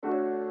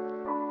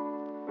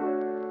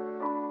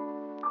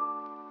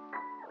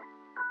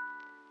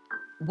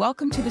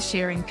Welcome to the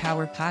Sharing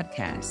Power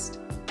Podcast,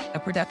 a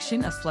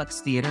production of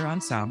Flux Theater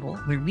Ensemble,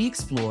 where we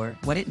explore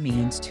what it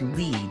means to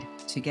lead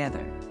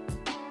together.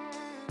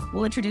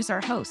 We'll introduce our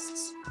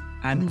hosts.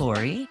 I'm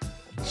Lori,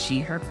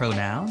 she, her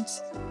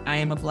pronouns. I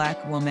am a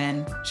Black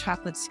woman,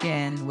 chocolate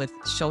skin with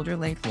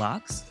shoulder-length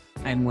locks.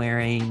 I'm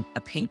wearing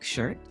a pink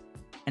shirt,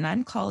 and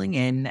I'm calling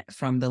in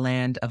from the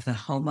land of the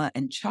Houma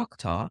and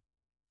Choctaw,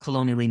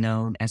 colonially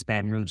known as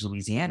Baton Rouge,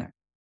 Louisiana.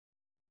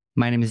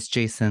 My name is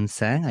Jason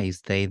Tseng. I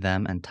use they,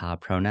 them, and ta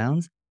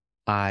pronouns.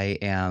 I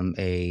am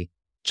a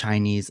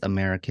Chinese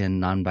American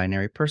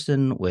non-binary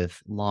person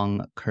with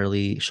long,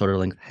 curly,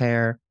 shoulder-length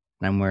hair,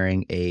 and I'm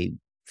wearing a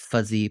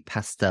fuzzy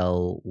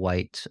pastel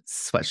white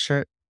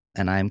sweatshirt,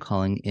 and I'm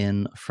calling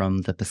in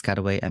from the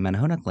Piscataway and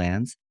Manahoac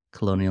lands,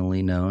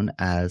 colonially known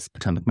as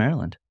Potomac,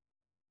 Maryland.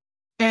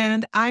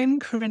 And I'm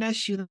Corinna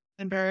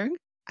Schulenberg.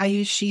 I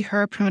use she,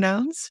 her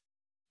pronouns.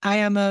 I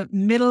am a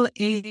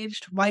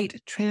middle-aged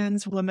white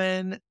trans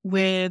woman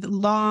with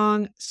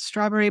long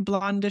strawberry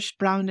blondish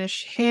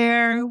brownish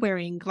hair,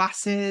 wearing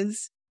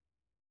glasses.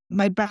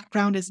 My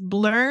background is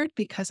blurred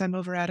because I'm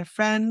over at a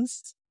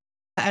friend's,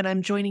 and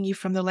I'm joining you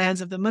from the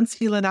lands of the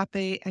Munsee,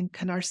 Lenape, and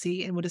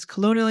Canarsie in what is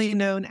colonially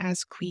known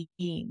as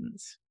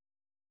Queens.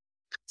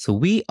 So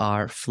we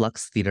are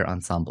Flux Theater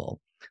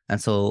Ensemble.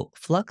 And so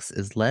Flux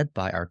is led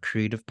by our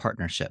creative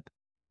partnership.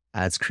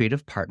 As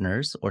creative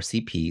partners, or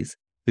CPs,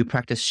 we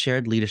practice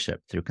shared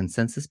leadership through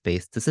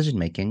consensus-based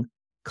decision-making,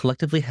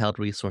 collectively held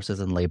resources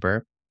and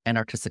labor, and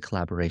artistic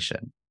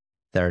collaboration.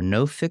 There are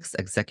no fixed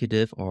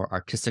executive or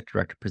artistic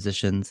director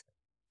positions.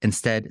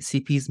 Instead,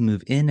 CPs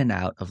move in and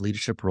out of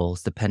leadership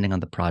roles depending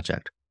on the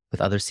project, with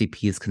other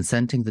CPs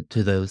consenting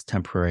to those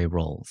temporary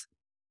roles.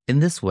 In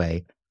this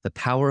way, the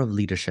power of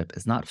leadership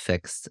is not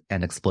fixed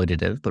and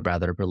exploitative, but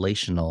rather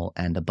relational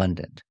and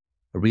abundant,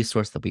 a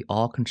resource that we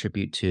all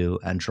contribute to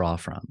and draw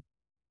from.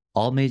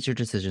 All major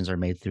decisions are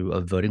made through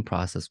a voting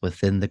process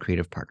within the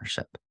creative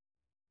partnership.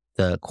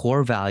 The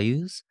core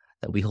values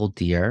that we hold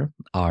dear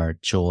are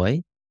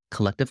joy,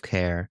 collective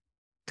care,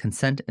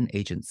 consent and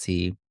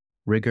agency,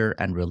 rigor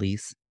and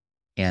release,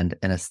 and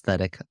an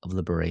aesthetic of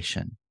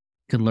liberation.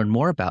 You can learn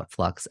more about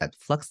Flux at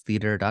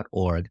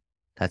fluxtheater.org.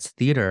 That's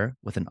theater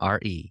with an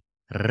R-E.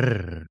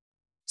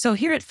 So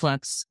here at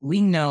Flux,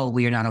 we know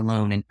we are not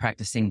alone in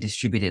practicing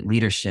distributed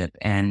leadership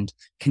and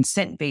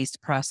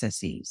consent-based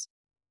processes.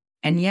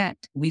 And yet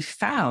we've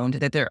found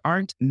that there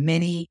aren't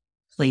many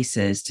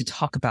places to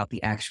talk about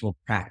the actual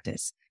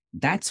practice.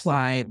 That's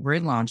why we're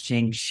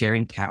launching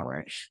Sharing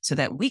Power, so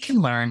that we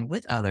can learn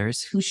with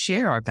others who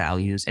share our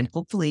values and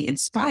hopefully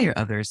inspire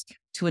others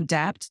to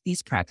adapt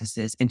these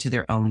practices into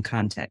their own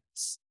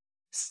contexts.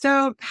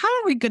 So how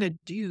are we going to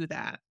do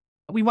that?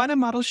 We want to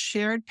model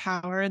shared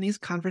power in these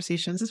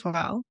conversations as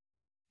well.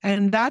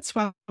 And that's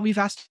why we've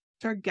asked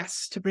our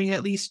guests to bring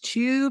at least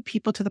 2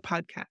 people to the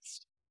podcast.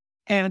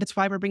 And it's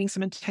why we're bringing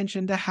some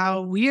attention to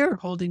how we're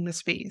holding the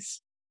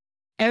space.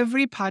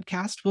 Every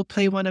podcast will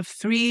play one of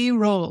 3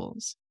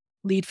 roles: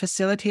 lead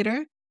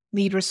facilitator,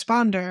 lead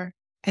responder,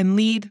 and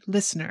lead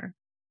listener.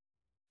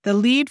 The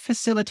lead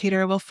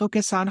facilitator will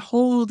focus on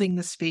holding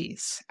the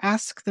space,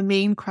 ask the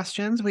main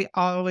questions we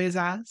always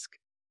ask,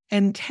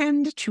 and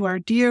tend to our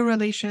dear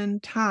relation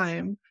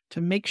time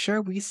to make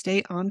sure we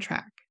stay on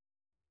track.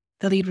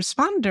 The lead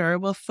responder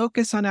will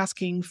focus on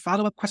asking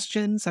follow-up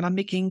questions and on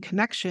making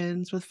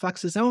connections with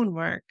Flux's own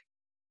work.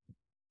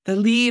 The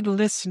lead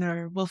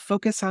listener will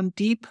focus on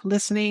deep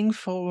listening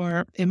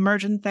for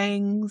emergent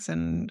things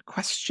and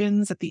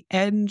questions at the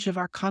edge of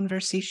our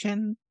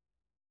conversation.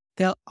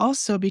 They'll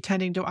also be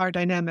tending to our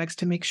dynamics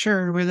to make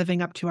sure we're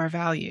living up to our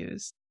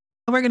values.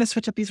 We're going to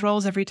switch up these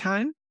roles every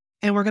time,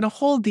 and we're going to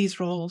hold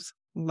these roles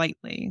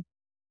lightly.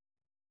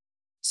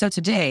 So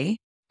today,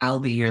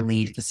 I'll be your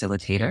lead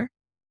facilitator.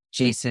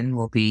 Jason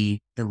will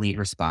be the lead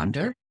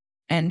responder,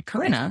 and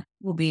Corinna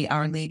will be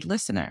our lead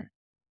listener.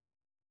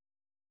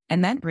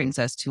 And that brings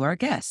us to our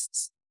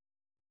guests.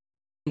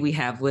 We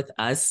have with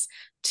us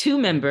 2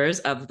 members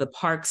of the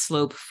Park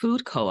Slope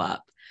Food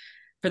Co-op.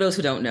 For those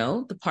who don't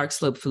know, the Park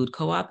Slope Food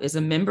Co-op is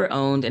a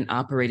member-owned and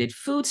operated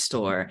food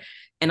store,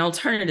 an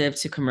alternative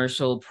to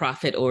commercial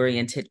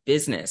profit-oriented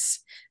business.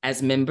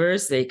 As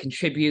members, they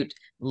contribute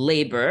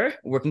labor,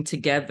 working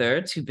together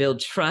to build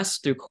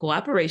trust through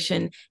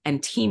cooperation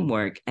and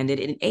teamwork, and it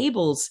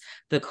enables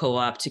the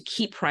co-op to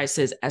keep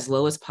prices as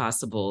low as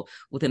possible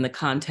within the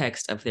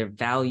context of their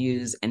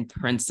values and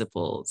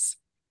principles.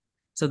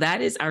 So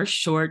that is our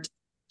short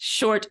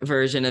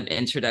version of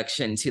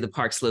introduction to the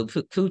Park Slope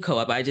Food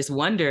Co-op. I just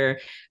wonder,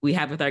 we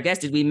have with our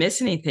guests, did we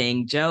miss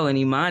anything? Joe and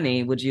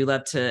Imani, would you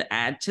love to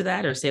add to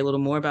that or say a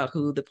little more about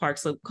who the Park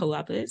Slope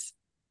Co-op is?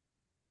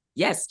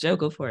 Yes, Joe,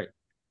 go for it.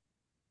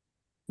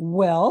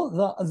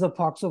 Well, the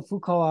Park Slope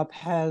Food Co-op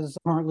has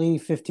currently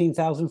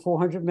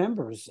 15,400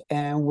 members,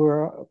 and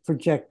we're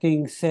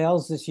projecting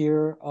sales this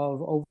year of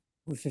over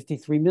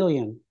 53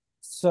 million.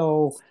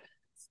 So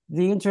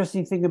the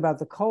interesting thing about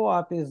the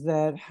co-op is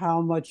that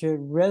how much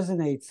it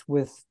resonates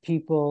with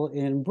people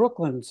in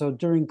Brooklyn. So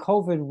during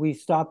COVID, we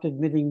stopped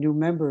admitting new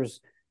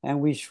members,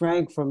 and we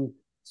shrank from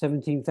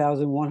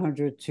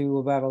 17,100 to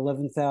about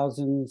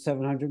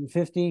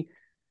 11,750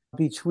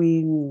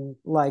 between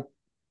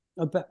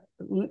about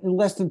in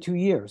less than 2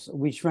 years.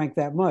 We shrank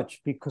that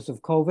much because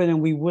of COVID,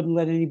 and we wouldn't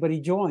let anybody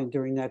join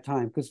during that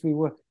time because we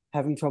were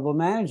having trouble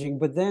managing.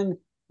 But then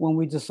when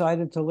we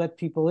decided to let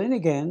people in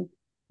again,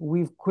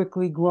 we've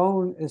quickly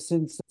grown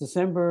since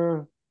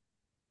December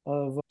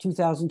of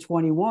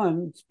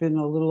 2021. It's been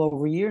a little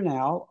over a year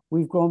now.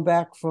 We've grown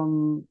back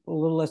from a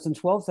little less than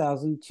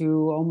 12,000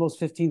 to almost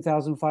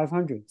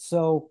 15,500.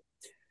 So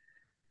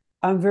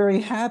I'm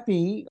very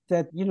happy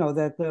that,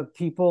 that the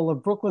people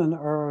of Brooklyn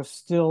are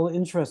still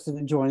interested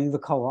in joining the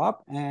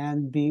co-op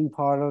and being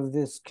part of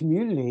this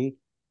community,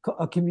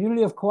 a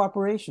community of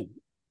cooperation,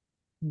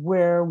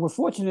 where we're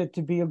fortunate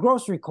to be a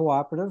grocery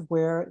cooperative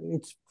where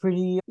it's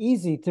pretty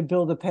easy to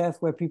build a path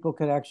where people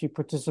could actually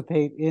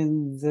participate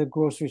in the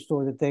grocery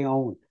store that they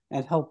own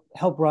and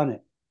help run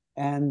it.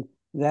 And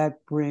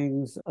that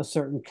brings a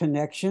certain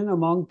connection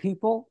among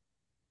people.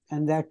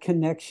 And that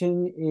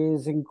connection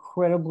is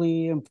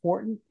incredibly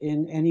important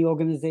in any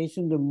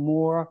organization. The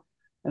more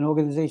an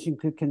organization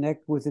could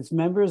connect with its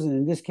members, and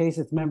in this case,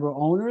 its member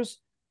owners,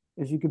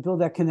 if you could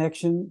build that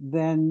connection,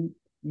 then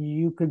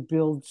you could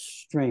build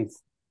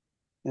strength.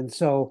 And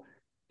so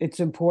it's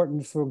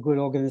important for good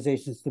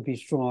organizations to be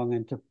strong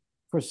and to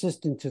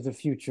persist into the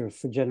future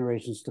for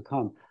generations to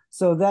come.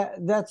 So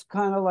that's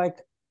kind of like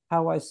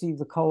how I see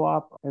the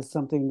co-op as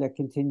something that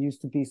continues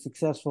to be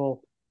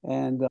successful.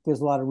 And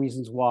there's a lot of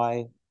reasons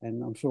why,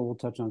 and I'm sure we'll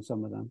touch on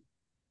some of them.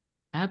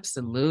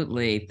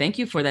 Absolutely. Thank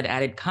you for that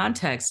added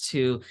context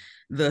to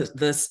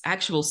the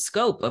actual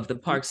scope of the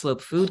Park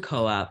Slope Food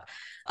Co-op.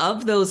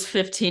 Of those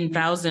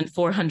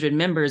 15,400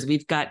 members,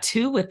 we've got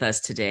 2 with us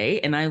today,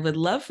 and I would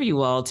love for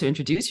you all to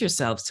introduce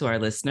yourselves to our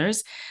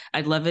listeners.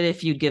 I'd love it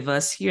if you'd give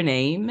us your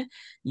name,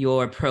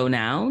 your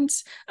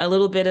pronouns, a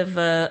little bit of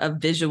a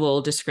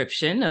visual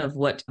description of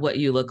what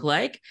you look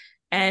like,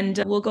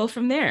 and we'll go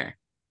from there.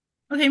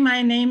 Okay,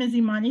 my name is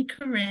Imani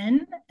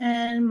Corinne,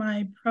 and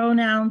my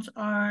pronouns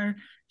are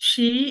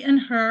she and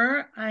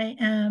her. I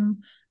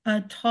am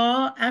a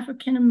tall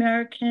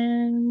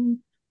African-American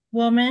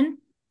woman,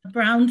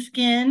 brown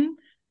skin,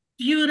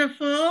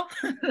 beautiful.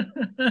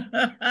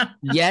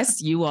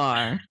 Yes, you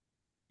are.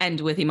 And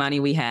with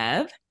Imani, we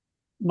have?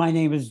 My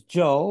name is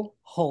Joe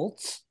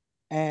Holtz,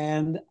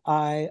 and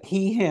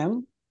he,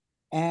 him,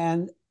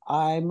 and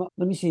I'm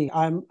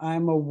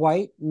a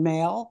white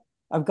male.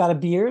 I've got a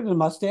beard and a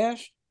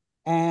mustache,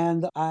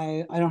 and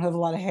I don't have a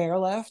lot of hair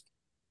left,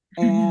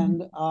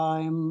 and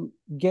I'm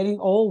getting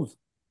old.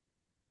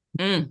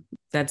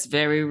 That's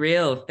very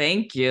real.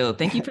 Thank you.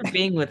 Thank you for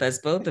being with us,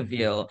 both of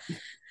you.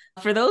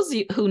 For those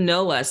who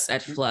know us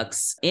at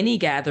Flux, any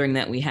gathering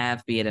that we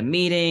have, be it a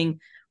meeting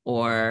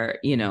or,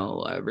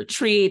 a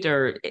retreat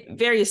or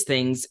various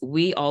things,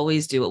 we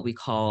always do what we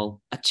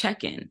call a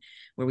check-in,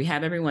 where we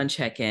have everyone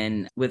check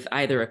in with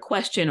either a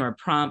question or a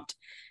prompt.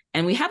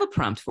 And we have a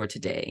prompt for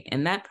today.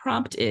 And that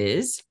prompt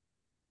is,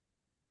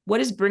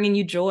 what is bringing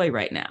you joy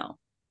right now?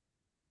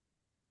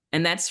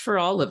 And that's for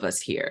all of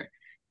us here.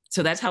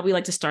 So that's how we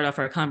like to start off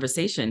our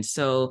conversation.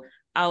 So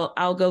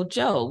I'll go,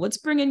 Joe, what's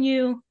bringing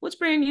you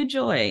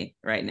joy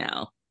right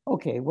now?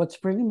 Okay, what's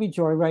bringing me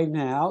joy right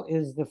now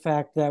is the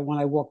fact that when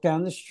I walk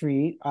down the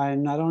street,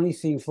 I'm not only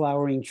seeing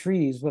flowering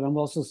trees, but I'm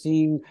also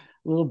seeing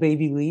little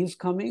baby leaves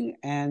coming.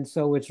 And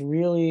so it's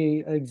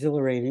really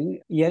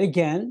exhilarating. Yet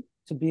again,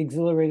 to be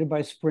exhilarated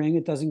by spring,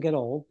 it doesn't get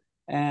old.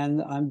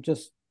 And I'm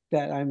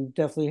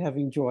definitely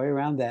having joy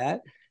around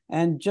that.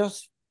 And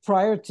just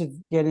prior to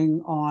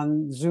getting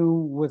on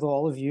Zoom with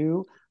all of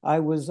you, I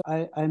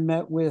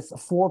met with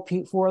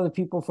four other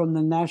people from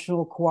the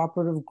National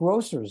Cooperative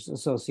Grocers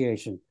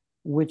Association,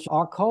 which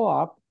our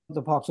co-op,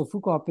 the Park Slope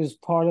Food Co-op, is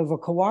part of a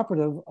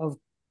cooperative of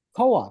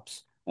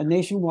co-ops, a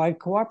nationwide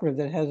cooperative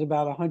that has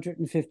about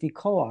 150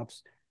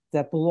 co-ops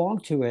that belong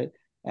to it.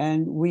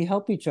 And we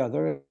help each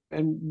other.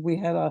 And we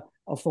had a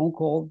phone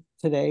call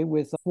today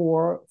with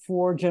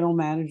four general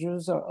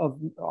managers of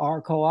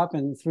our co-op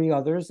and 3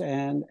 others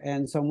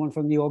and someone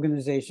from the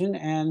organization.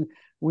 And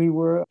we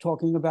were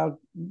talking about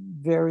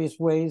various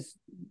ways,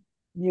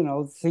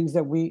 things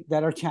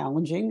that are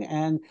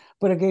challenging.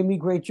 But it gave me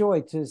great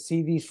joy to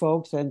see these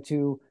folks and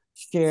to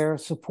share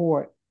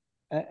support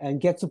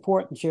and get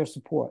support and share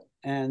support.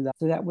 And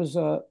so that was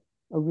a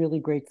really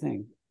great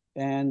thing.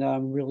 And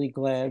I'm really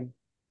glad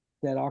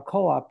that our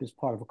co-op is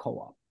part of a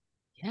co-op.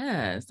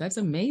 Yes, that's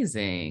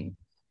amazing.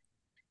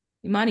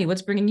 Imani,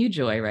 what's bringing you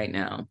joy right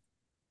now?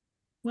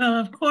 Well,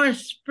 of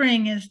course,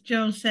 spring, as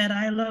Joe said.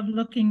 I love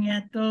looking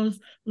at those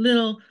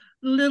little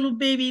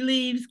baby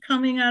leaves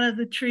coming out of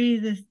the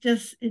trees.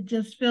 It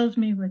just fills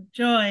me with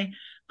joy.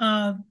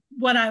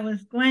 What I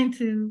was going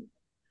to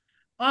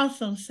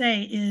also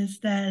say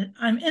is that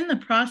I'm in the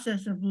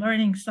process of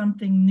learning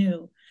something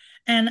new.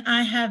 And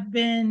I have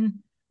been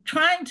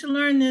trying to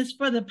learn this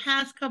for the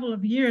past couple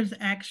of years,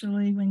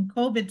 actually. When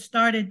COVID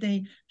started,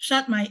 they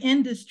shut my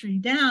industry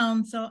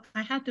down, so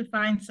I had to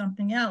find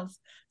something else.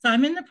 So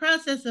I'm in the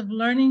process of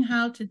learning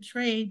how to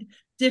trade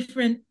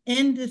different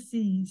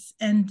indices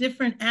and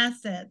different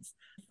assets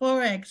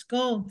Forex,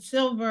 gold,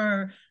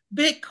 silver,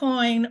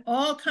 Bitcoin,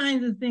 all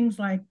kinds of things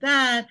like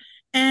that.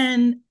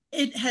 And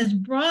it has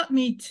brought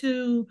me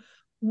to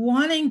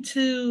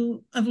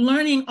of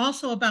learning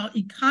also about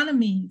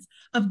economies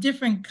of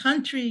different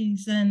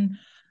countries. And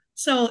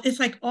so it's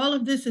like all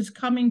of this is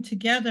coming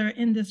together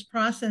in this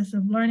process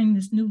of learning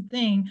this new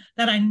thing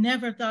that I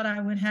never thought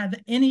I would have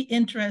any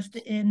interest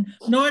in,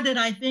 nor did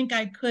I think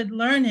I could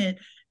learn it.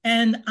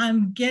 And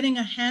I'm getting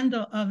a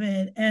handle of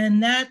it.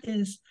 And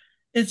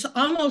it's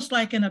almost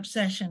like an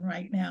obsession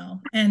right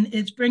now. And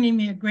it's bringing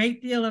me a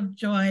great deal of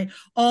joy,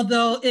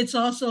 although it's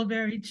also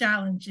very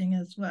challenging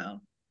as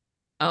well.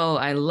 Oh,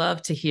 I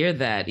love to hear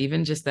that.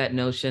 Even just that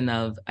notion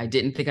of I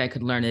didn't think I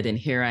could learn it, and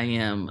here I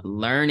am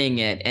learning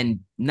it,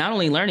 and not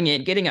only learning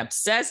it, getting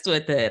obsessed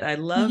with it. I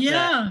love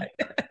that.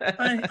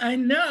 I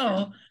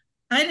know.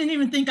 I didn't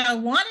even think I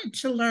wanted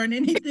to learn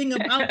anything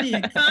about the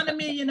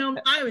economy. You know,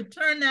 I would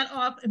turn that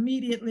off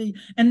immediately.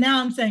 And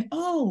now I'm saying,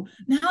 oh,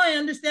 now I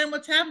understand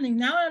what's happening.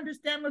 Now I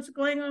understand what's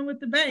going on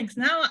with the banks.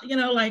 Now, you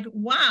know, like,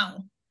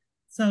 wow.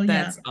 So,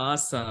 That's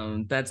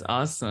awesome. That's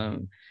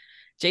awesome.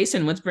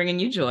 Jason, what's bringing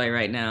you joy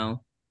right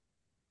now?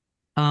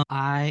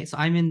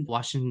 I'm in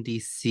Washington,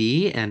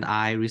 D.C., and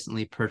I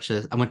recently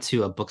I went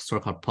to a bookstore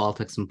called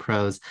Politics and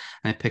Prose,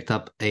 and I picked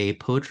up a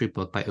poetry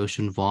book by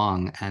Ocean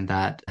Vuong, and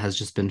that has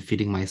just been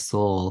feeding my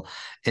soul.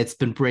 It's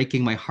been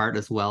breaking my heart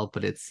as well,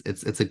 but it's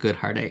a good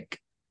heartache.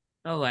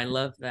 Oh, I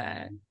love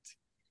that.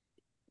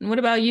 And what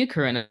about you,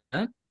 Corinna?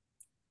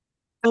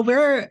 Well,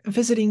 we're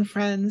visiting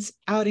friends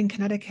out in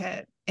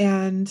Connecticut.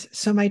 And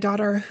so my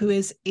daughter, who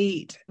is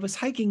 8, was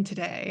hiking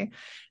today.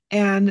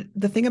 And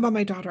the thing about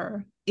my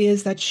daughter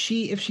is that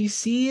if she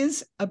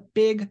sees a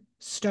big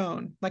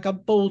stone, like a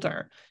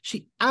boulder,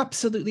 she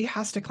absolutely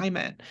has to climb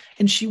it.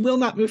 And she will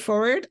not move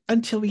forward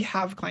until we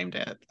have climbed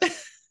it.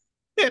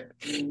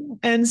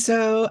 And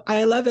so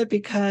I love it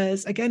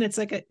because, again, it's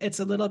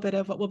a little bit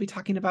of what we'll be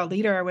talking about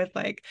later with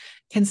like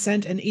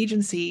consent and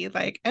agency.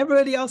 Like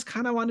everybody else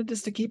kind of wanted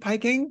us to keep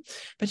hiking,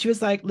 but she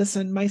was like,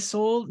 listen, my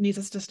soul needs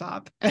us to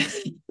stop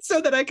so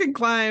that I can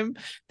climb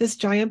this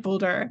giant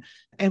boulder.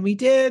 And we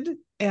did.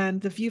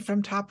 And the view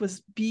from top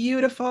was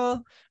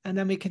beautiful. And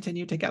then we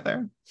continued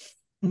together.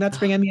 And that's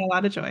bringing me a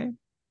lot of joy.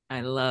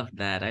 I love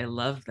that. I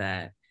love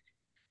that.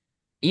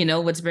 You know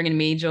what's bringing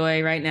me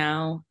joy right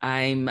now?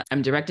 I'm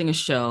directing a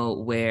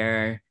show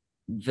where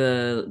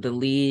the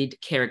lead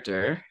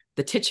character,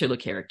 the titular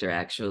character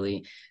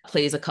actually,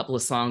 plays a couple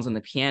of songs on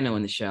the piano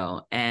in the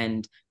show,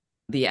 and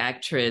the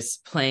actress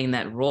playing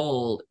that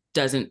role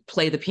doesn't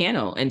play the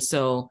piano. And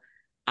so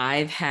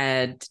I've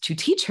had to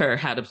teach her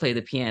how to play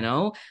the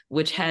piano,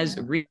 which has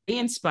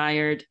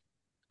re-inspired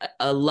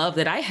a love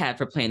that I had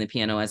for playing the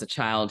piano as a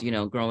child. You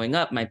know, growing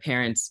up, my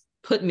parents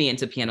put me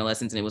into piano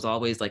lessons, and it was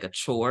always like a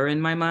chore in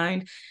my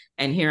mind.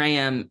 And here I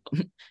am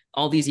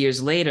all these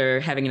years later,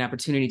 having an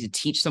opportunity to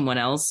teach someone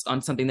else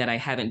on something that I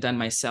haven't done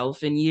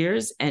myself in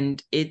years.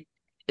 And it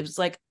was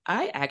like,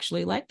 I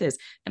actually like this.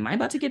 Am I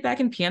about to get back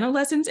in piano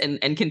lessons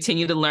and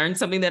continue to learn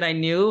something that I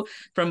knew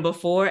from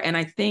before? And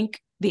I think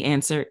the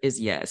answer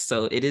is yes.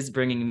 So it is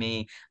bringing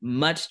me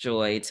much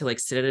joy to like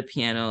sit at a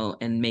piano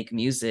and make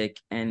music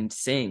and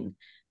sing.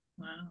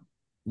 Wow.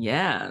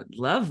 Yeah,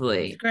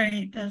 lovely. That's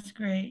great. That's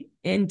great.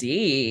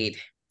 Indeed.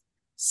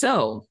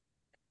 So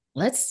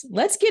let's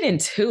get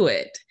into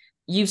it.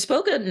 You've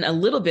spoken a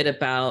little bit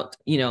about,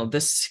 you know,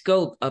 the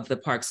scope of the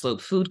Park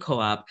Slope Food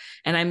Co-op,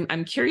 and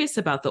I'm curious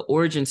about the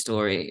origin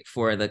story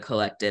for the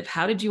collective.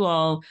 How did you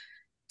all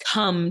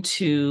come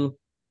to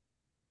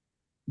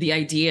the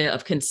idea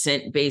of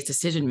consent-based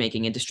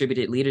decision-making and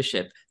distributed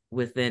leadership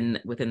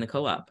within the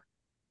co-op?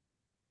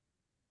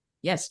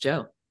 Yes,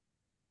 Joe.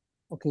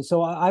 Okay,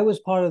 so I was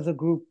part of the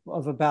group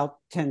of about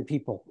 10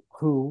 people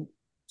who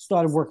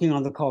started working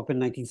on the co-op in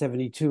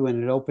 1972,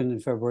 and it opened in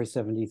February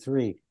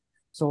 73.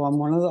 So I'm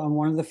one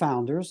of the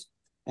founders.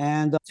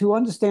 And to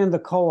understand the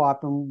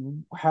co-op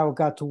and how it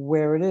got to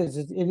where it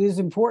is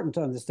important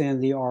to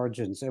understand the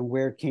origins and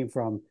where it came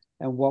from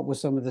and what were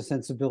some of the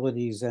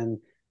sensibilities and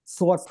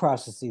thought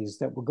processes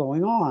that were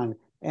going on.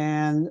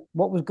 And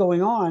what was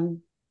going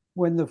on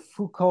when the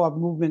food co-op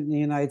movement in the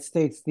United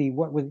States,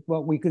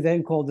 what we could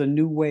then call the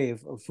new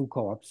wave of food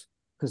co-ops,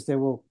 because there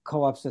were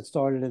co-ops that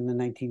started in the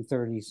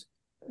 1930s,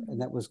 and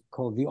that was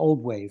called the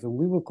old wave, and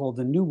we were called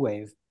the new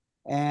wave.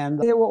 And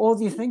there were all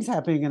these things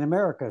happening in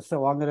America.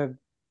 So I'm going to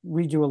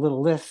read you a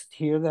little list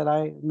here that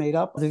I made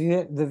up.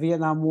 The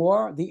Vietnam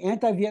War, the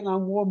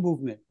anti-Vietnam War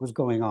movement was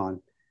going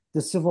on.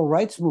 The civil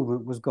rights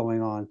movement was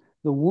going on.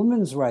 The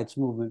women's rights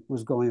movement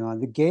was going on.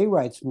 The gay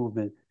rights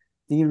movement,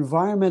 the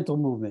environmental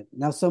movement.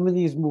 Now, some of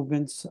these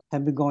movements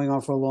have been going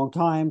on for a long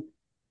time,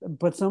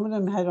 but some of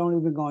them had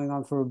only been going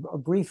on for a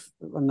brief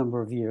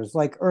number of years,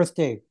 like Earth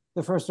Day.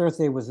 The first Earth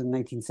Day was in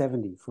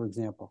 1970, for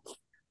example.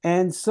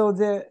 And so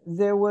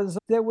there was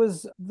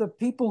the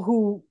people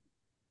who,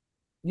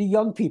 the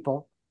young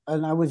people,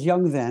 and I was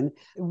young then,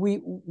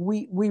 we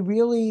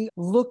really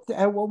looked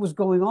at what was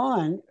going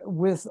on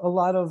with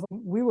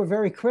we were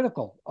very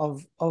critical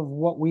of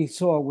what we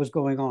saw was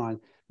going on.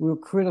 We were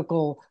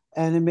critical,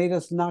 and it made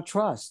us not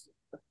trust.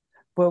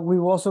 but we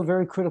were also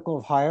very critical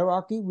of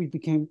hierarchy. We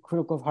became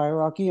critical of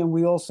hierarchy, and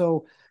we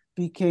also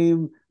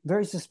became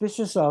very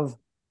suspicious of,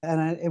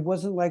 and it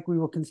wasn't like we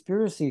were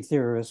conspiracy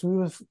theorists. We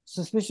were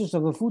suspicious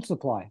of the food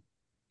supply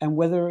and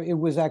whether it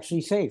was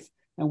actually safe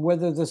and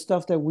whether the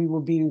stuff that we were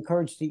being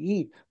encouraged to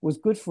eat was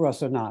good for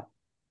us or not.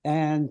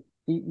 And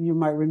you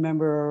might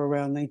remember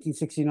around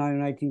 1969 or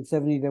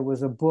 1970, there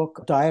was a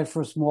book, Diet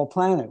for a Small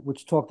Planet,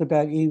 which talked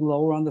about eating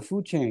lower on the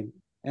food chain.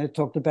 And it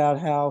talked about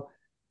how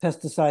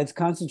pesticides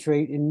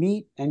concentrate in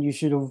meat and you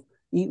should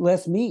eat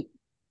less meat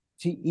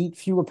to eat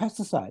fewer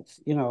pesticides,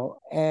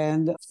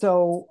 And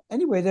so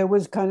anyway, there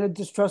was kind of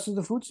distrust of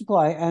the food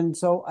supply. And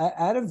so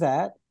out of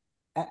that,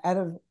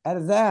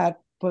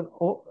 but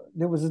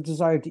there was a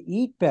desire to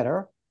eat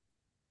better,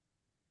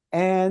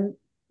 and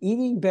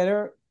eating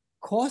better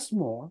costs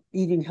more.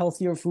 Eating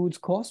healthier foods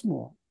costs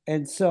more.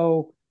 And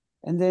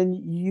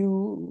then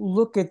you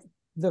look at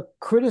the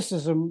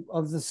criticism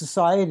of the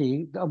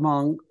society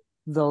among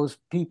those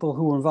people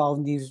who were involved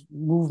in these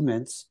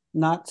movements,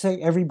 not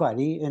say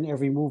everybody in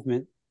every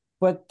movement,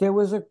 but there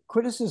was a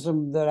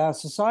criticism that our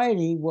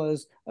society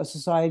was a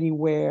society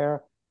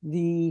where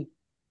the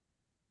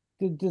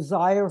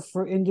desire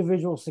for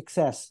individual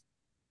success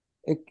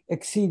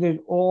exceeded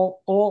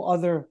all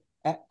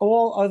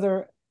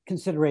other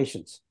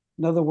considerations.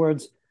 In other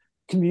words,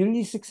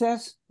 community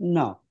success,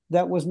 no,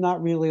 that was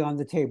not really on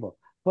the table.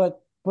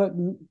 But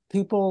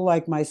people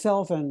like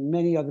myself and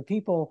many other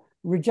people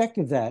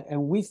rejected that,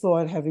 and we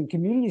thought having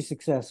community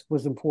success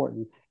was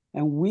important,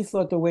 and we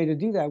thought the way to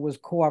do that was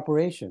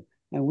cooperation,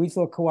 and we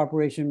thought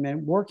cooperation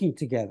meant working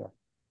together.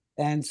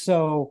 And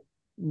so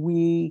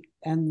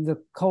and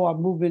the co-op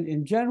movement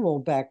in general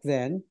back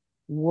then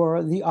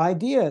were the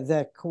idea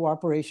that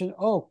cooperation,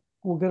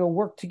 we're going to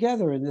work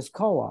together in this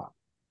co-op.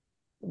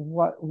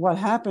 What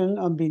happened,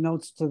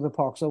 unbeknownst to the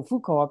Park Slope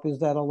Food Co-op, is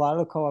that a lot of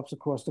the co-ops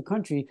across the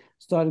country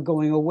started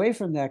going away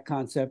from that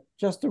concept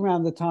just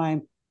around the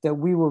time that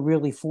we were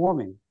really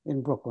forming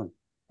in Brooklyn.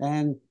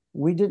 And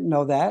we didn't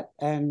know that,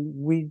 and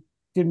we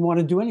didn't want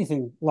to do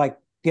anything like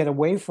get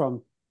away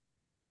from.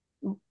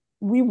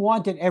 We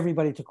wanted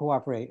everybody to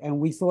cooperate, and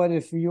we thought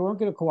if you weren't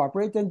going to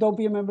cooperate, then don't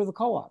be a member of the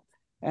co-op.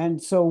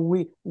 And so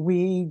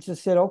we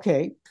just said,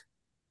 okay,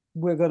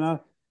 we're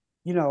gonna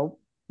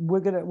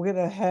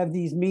have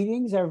these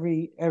meetings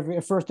every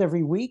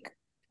week,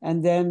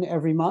 and then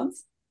every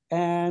month,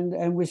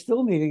 and we're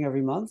still meeting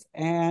every month,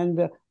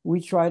 and we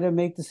try to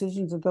make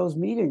decisions at those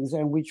meetings,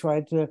 and we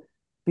try to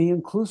be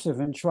inclusive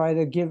and try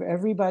to give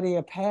everybody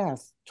a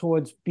path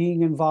towards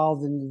being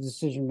involved in the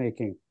decision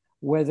making,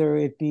 whether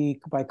it be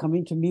by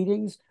coming to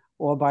meetings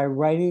or by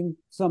writing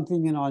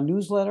something in our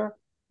newsletter,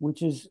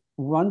 which is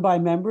run by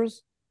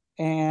members.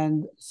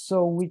 And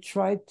so we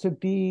try to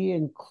be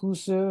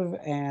inclusive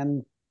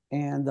and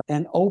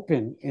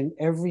open in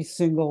every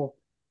single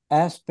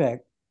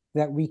aspect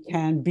that we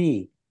can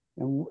be.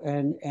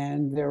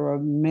 And there are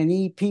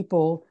many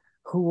people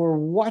who are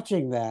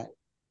watching that,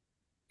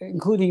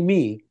 including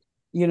me,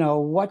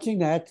 watching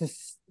that to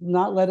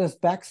not let us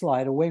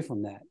backslide away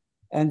from that.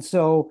 And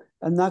so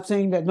I'm not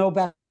saying that no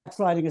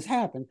backsliding has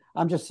happened.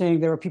 I'm just saying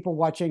there are people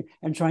watching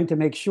and trying to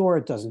make sure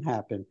it doesn't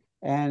happen.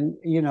 And,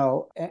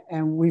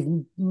 and we've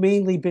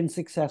mainly been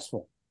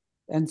successful.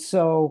 And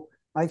so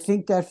I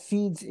think that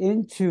feeds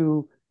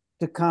into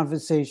the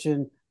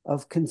conversation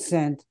of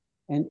consent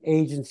and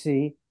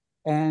agency.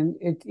 And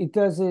it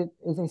does it,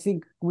 I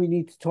think we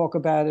need to talk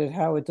about it,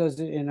 how it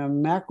does it in a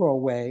macro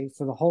way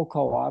for the whole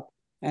co-op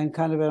and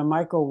kind of in a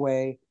micro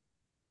way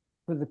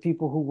for the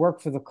people who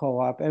work for the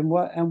co-op, and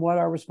what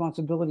our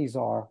responsibilities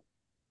are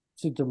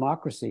to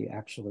democracy,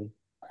 actually.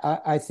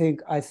 I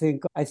think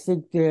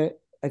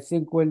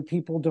when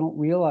people don't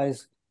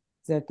realize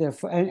that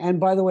and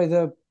by the way,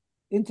 the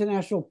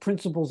international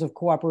principles of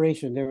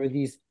cooperation,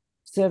 there's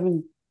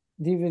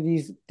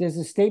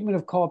a statement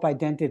of co-op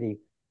identity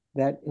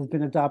that has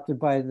been adopted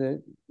by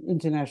the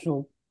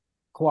International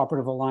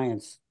Cooperative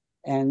Alliance.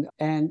 And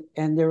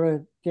there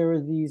are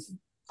these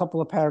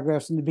couple of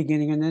paragraphs in the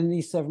beginning, and then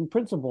these 7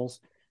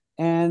 principles.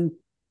 And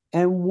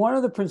one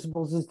of the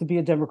principles is to be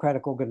a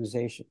democratic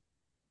organization.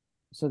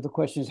 So the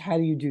question is, how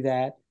do you do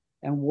that?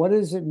 And what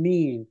does it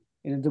mean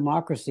in a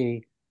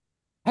democracy?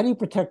 How do you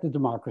protect the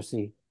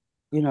democracy?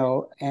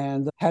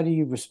 And how do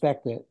you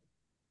respect it?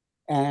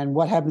 And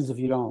what happens if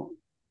you don't?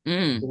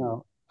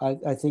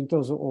 I think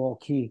those are all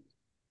key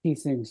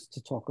things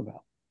to talk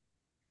about.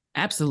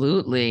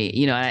 Absolutely.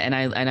 And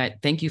I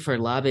thank you for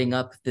lobbing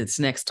up this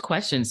next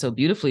question so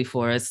beautifully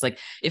for us. Like,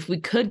 if we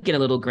could get a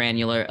little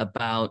granular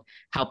about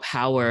how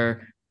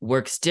power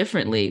works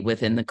differently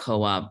within the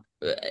co-op,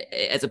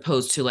 as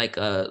opposed to like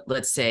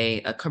let's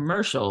say a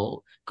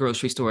commercial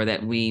grocery store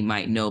that we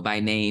might know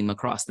by name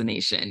across the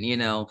nation.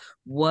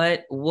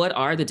 What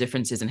are the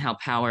differences in how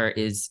power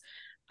is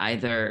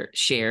either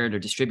shared or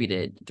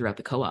distributed throughout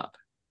the co-op?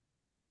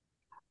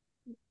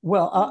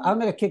 Well, I'm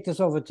going to kick this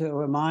over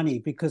to Imani,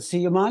 because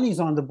see, Imani's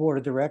on the board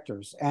of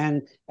directors,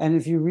 and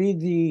if you read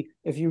the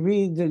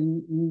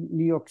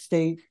New York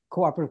State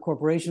Cooperative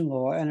Corporation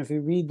Law, and if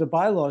you read the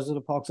bylaws of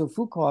the Park Slope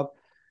Food Co-op,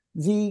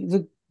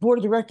 the board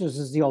of directors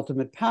is the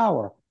ultimate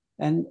power.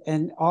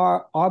 And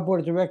our board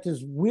of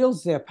directors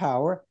wields their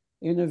power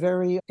in a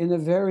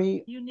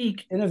very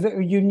unique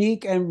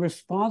and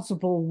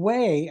responsible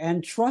way,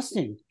 and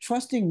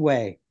trusting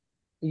way.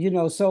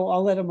 So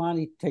I'll let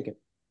Imani take it.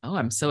 Oh,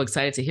 I'm so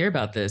excited to hear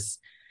about this.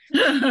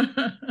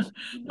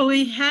 But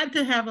we had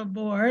to have a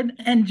board,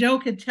 and Joe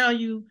could tell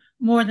you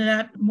more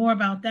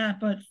about that,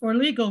 but for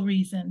legal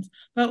reasons.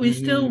 But we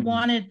still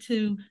wanted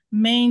to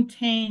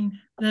maintain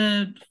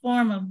the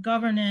form of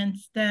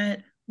governance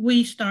that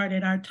we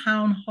started, our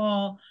town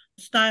hall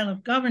style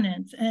of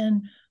governance.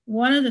 And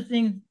one of the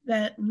things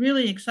that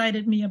really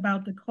excited me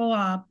about the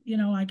co-op,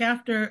 like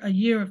after a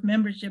year of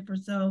membership or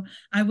so,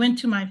 I went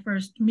to my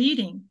first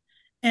meeting,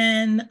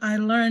 and I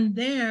learned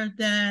there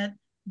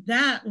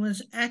that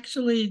was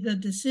actually the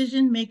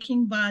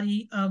decision-making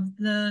body of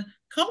the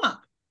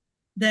co-op.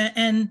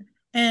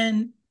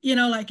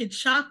 Like, it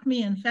shocked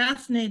me and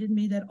fascinated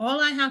me that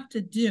all I have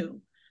to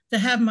do to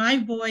have my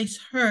voice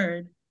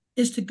heard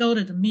is to go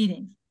to the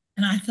meetings.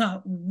 And I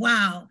thought,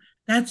 wow,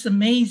 that's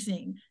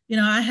amazing.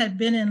 I had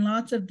been in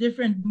lots of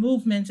different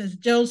movements, as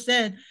Joe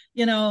said,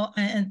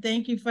 and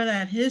thank you for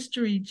that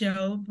history,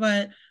 Joe.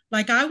 But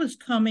like, I was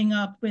coming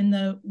up in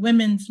the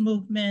women's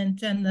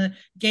movement and the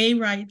gay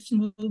rights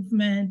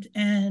movement,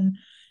 and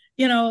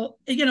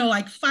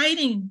like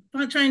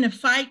trying to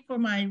fight for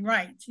my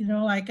rights.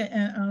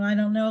 I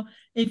don't know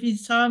if you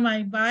saw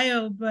my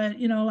bio, but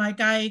like,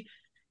 I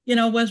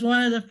was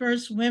one of the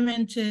first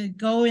women to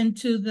go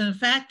into the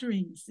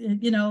factories,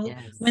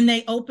 yes, when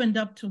they opened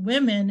up to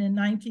women in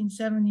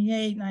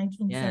 1978,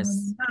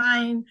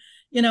 1979,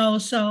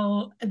 yes.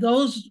 So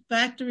those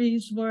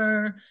factories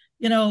were,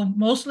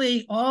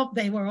 mostly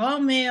they were all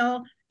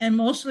male and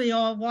mostly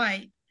all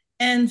white.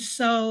 And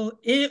so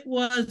it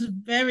was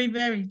very,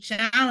 very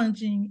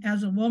challenging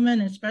as a woman,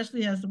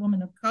 especially as a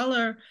woman of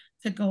color,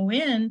 to go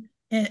in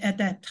at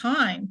that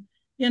time.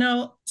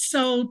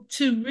 So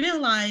to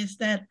realize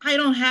that I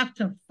don't have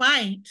to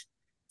fight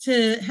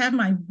to have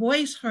my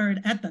voice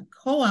heard at the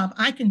co-op,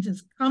 I can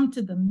just come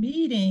to the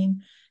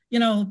meeting.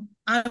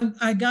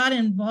 I got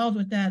involved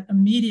with that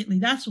immediately.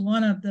 That's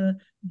one of the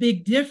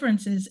big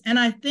differences. And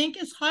I think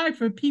it's hard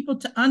for people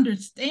to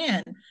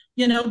understand,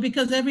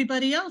 because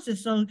everybody else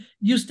is so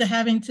used to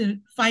having to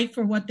fight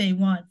for what they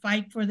want,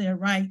 fight for their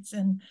rights.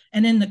 And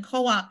in the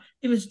co-op,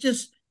 it was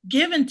just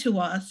given to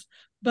us.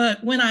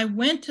 But when I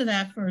went to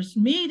that first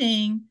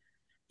meeting,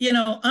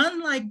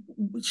 unlike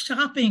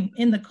shopping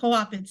in the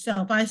co-op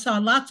itself, I saw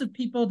lots of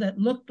people that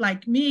looked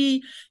like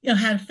me,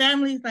 had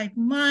families like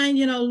mine,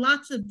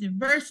 lots of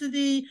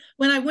diversity.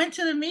 When I went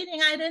to the meeting,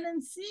 I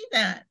didn't see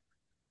that,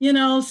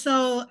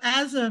 so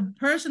as a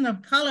person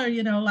of color,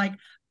 like,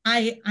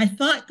 I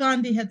thought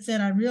Gandhi had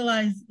said, I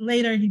realized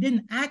later he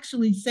didn't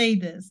actually say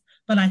this,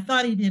 but I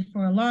thought he did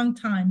for a long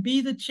time: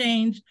 be the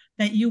change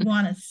that you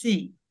want to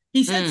see.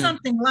 He said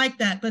something like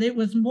that, but it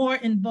was more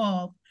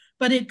involved.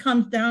 But it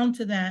comes down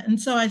to that. And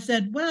so I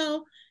said,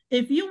 well,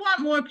 if you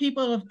want more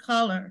people of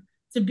color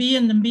to be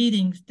in the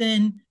meetings,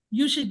 then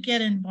you should get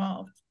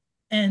involved.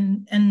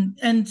 And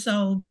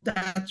so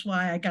that's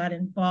why I got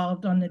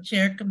involved on the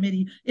chair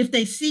committee. If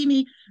they see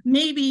me,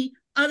 maybe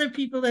other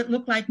people that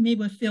look like me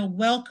would feel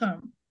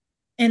welcome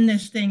in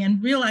this thing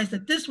and realize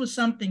that this was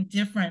something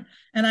different.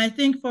 And I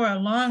think for a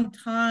long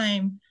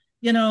time,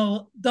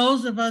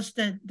 those of us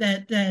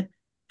that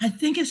I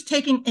think is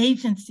taking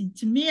agency.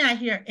 To me, I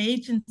hear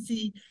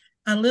agency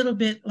a little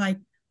bit like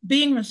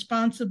being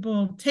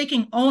responsible,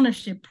 taking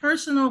ownership,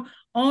 personal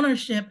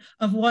ownership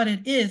of what it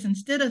is,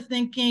 instead of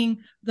thinking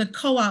the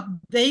co-op,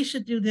 they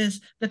should do this,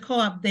 the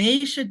co-op,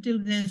 they should do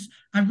this.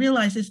 I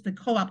realize it's the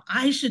co-op,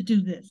 I should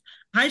do this.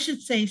 I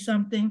should say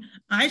something,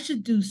 I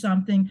should do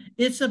something.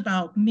 It's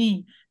about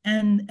me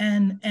and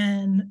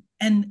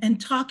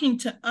talking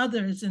to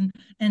others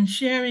and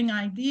sharing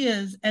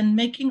ideas and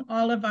making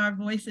all of our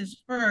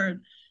voices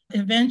heard.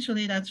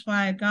 Eventually, that's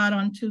why I got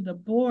onto the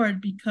board,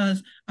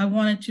 because I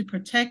wanted to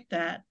protect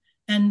that.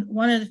 And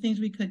one of the things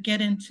we could get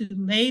into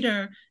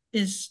later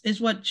is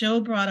what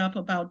Joe brought up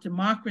about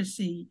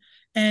democracy.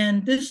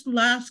 And this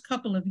last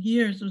couple of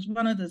years was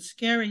one of the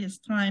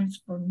scariest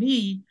times for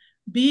me,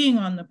 being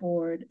on the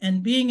board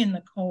and being in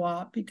the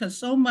co-op, because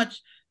so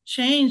much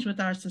changed with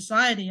our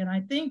society. And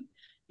I think,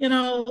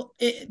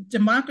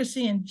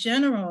 democracy in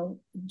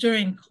general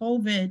during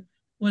COVID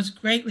was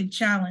greatly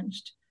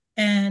challenged.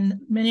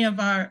 And many of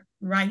our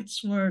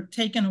rights were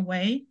taken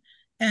away.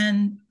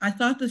 And I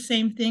thought the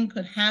same thing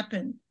could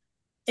happen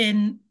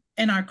in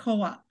our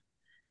co-op.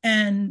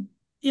 And,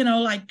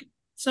 like,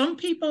 some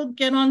people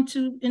get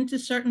into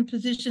certain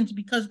positions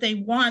because they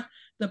want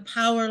the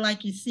power,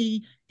 like you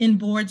see in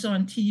boards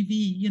on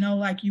TV,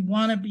 like, you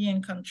want to be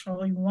in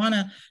control. You want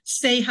to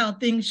say how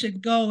things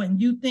should go.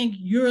 And you think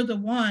you're the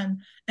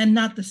one, and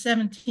not the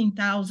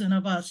 17,000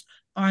 of us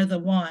are the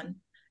one,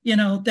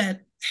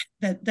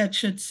 that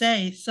should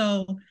say.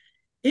 So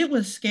it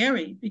was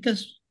scary,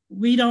 because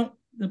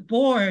the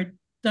board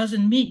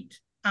doesn't meet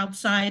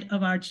outside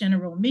of our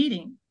general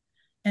meeting.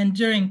 And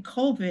during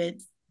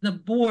COVID, the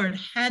board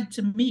had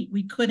to meet.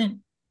 We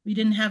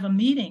didn't have a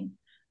meeting.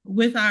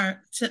 with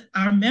our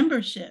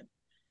membership.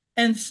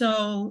 And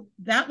so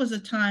that was a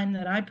time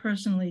that I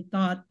personally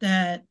thought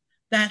that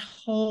that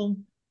whole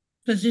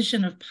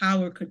position of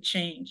power could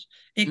change.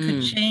 It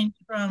could change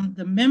from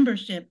the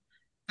membership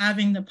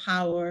having the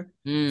power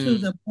to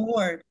the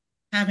board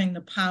having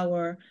the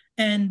power.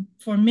 And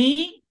for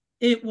me,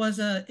 it was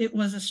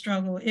a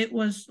struggle. It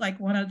was like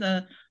one of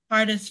the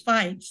hardest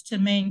fights to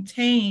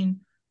maintain,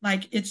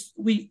 like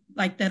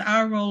that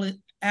our role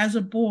as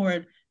a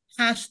board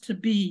has to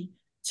be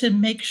to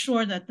make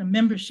sure that the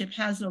membership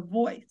has a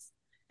voice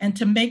and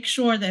to make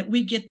sure that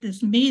we get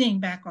this meeting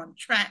back on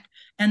track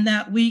and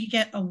that we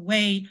get a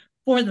way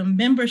for the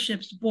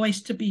membership's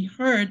voice to be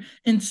heard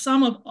in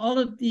some of all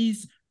of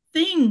these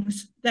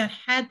things that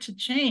had to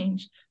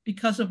change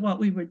because of what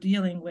we were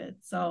dealing with.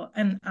 So,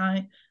 and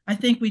I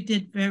think we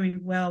did very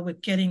well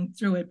with getting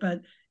through it, but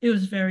it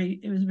was very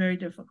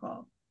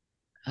difficult.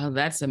 Oh,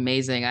 that's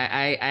amazing.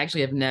 I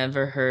actually have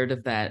never heard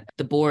of that.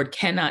 The board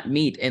cannot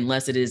meet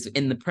unless it is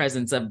in the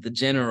presence of the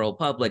general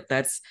public.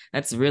 That's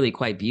really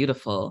quite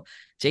beautiful.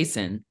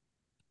 Jason.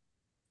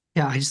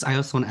 Yeah, I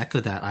also want to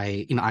echo that.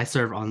 I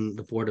serve on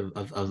the board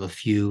of a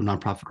few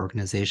nonprofit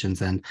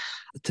organizations, and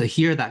to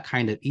hear that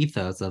kind of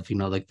ethos of,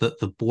 like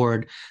the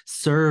board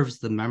serves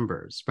the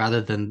members rather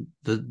than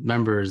the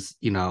members,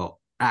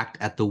 act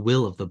at the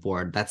will of the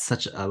board. That's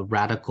such a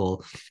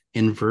radical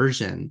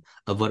inversion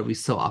of what we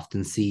so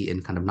often see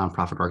in kind of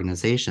nonprofit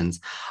organizations.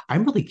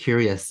 I'm really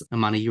curious,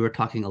 Amani, you were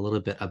talking a little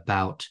bit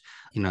about,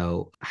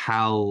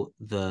 how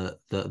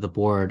the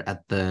board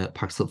at the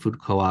Park Slope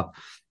Food Co-op,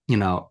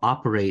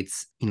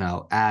 operates,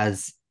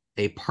 as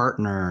a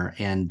partner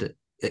and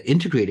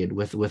integrated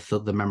with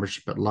the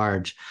membership at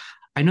large.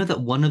 I know that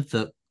one of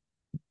the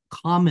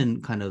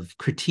common kind of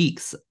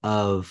critiques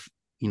of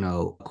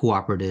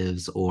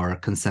cooperatives or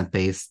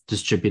consent-based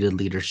distributed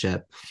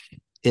leadership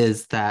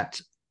is that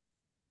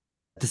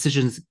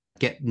decisions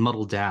get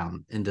muddled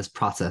down in this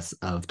process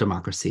of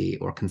democracy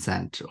or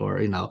consent, or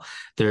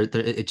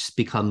it just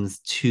becomes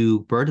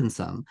too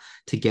burdensome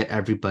to get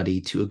everybody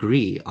to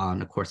agree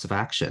on a course of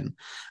action.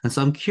 And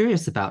so I'm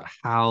curious about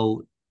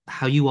how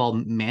you all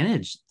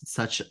manage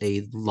such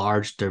a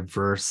large,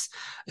 diverse,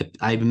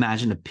 I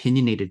imagine,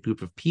 opinionated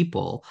group of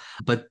people,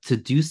 but to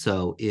do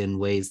so in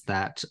ways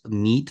that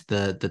meet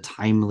the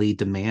timely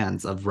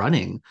demands of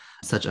running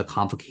such a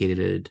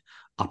complicated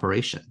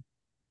operation.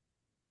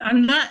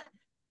 I'm not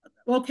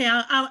okay.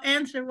 I'll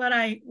answer what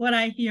I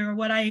hear,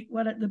 what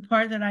the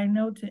part that I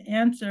know to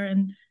answer,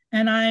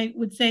 and I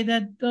would say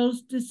that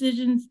those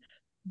decisions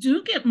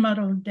do get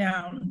muddled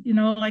down.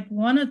 Like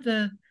one of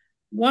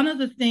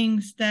the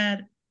things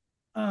that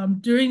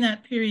during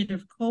that period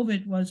of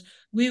COVID was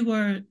we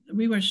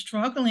were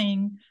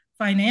struggling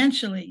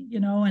financially,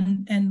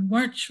 and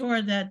weren't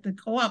sure that the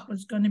co-op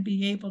was going to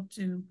be able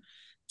to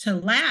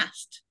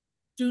last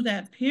through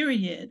that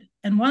period.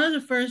 And one of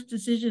the first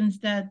decisions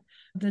that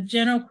the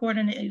general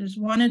coordinators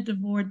wanted the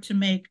board to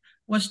make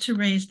was to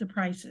raise the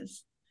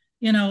prices,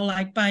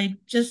 like by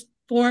just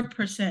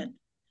 4%.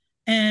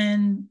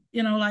 And,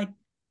 like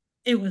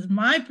it was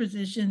my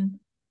position,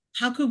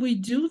 how could we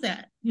do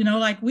that?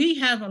 Like we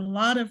have a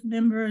lot of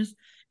members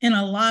in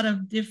a lot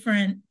of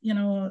different,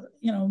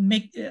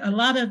 make a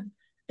lot of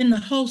in the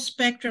whole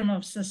spectrum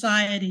of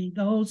society,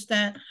 those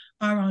that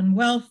are on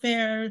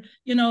welfare,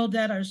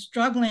 that are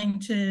struggling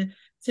to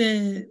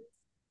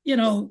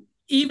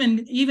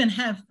even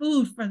have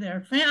food for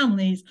their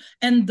families.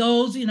 And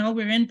those,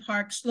 we're in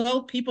Park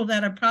Slope, people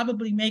that are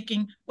probably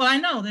making, well, I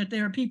know that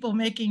there are people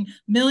making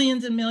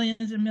millions and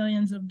millions and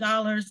millions of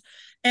dollars.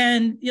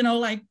 And,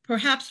 like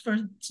perhaps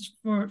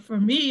for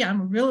me,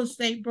 I'm a real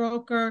estate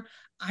broker.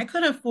 I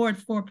could afford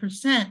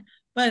 4%,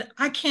 but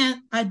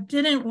I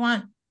didn't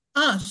want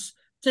us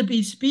to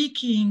be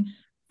speaking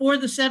for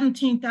the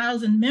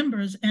 17,000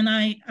 members. And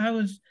I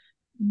was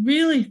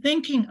really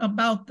thinking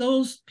about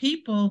those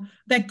people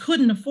that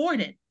couldn't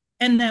afford it,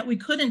 and that we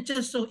couldn't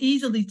just so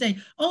easily say,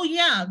 oh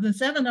yeah, the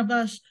 7 of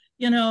us,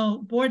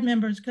 board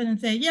members couldn't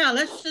say, yeah,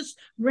 let's just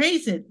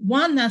raise it.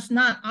 One, that's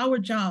not our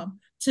job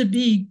to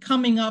be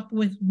coming up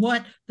with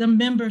what the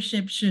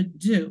membership should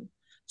do.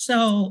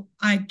 So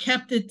I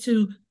kept it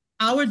to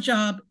our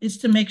job is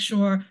to make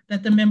sure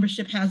that the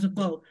membership has a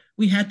vote.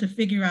 We had to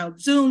figure out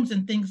Zooms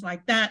and things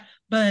like that,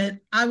 but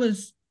I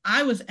was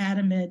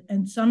adamant,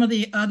 and some of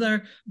the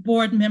other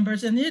board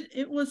members, and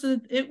it was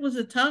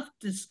a tough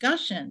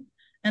discussion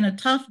and a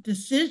tough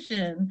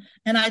decision.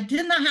 And I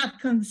did not have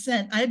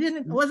consent. I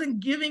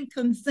wasn't giving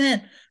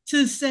consent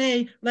to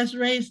say, let's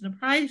raise the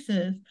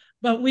prices,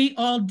 but we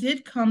all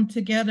did come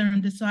together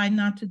and decide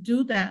not to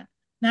do that.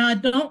 Now, I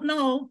don't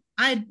know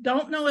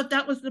if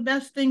that was the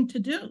best thing to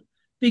do,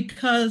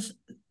 because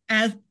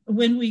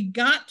when we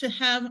got to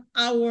have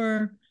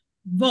our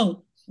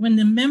vote, when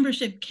the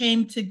membership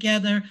came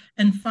together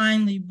and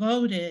finally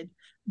voted,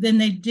 then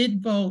they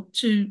did vote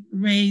to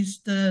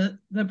raise the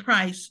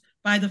price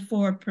by the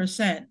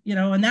 4%,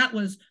 and that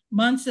was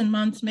months and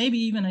months, maybe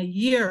even a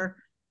year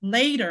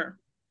later,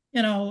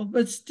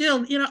 but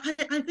still,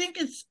 I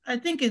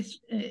think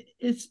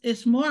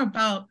it's more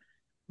about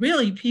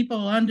really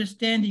people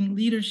understanding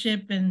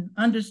leadership and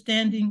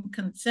understanding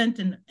consent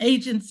and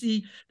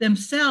agency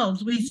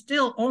themselves. We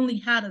still only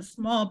had a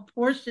small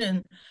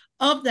portion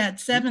of that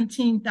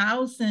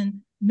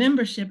 17,000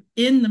 membership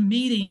in the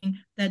meeting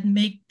that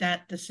make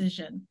that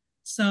decision.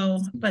 So,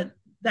 but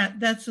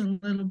that's a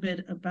little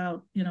bit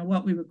about,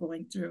 what we were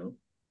going through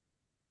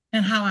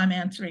and how I'm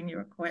answering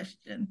your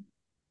question.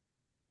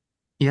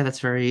 Yeah,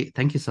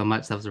 thank you so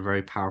much. That was a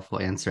very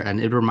powerful answer. And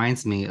it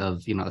reminds me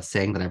of, a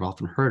saying that I've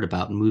often heard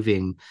about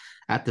moving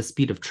at the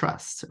speed of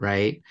trust,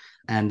 right?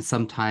 And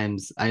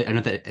sometimes I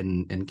know that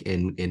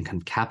in kind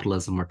of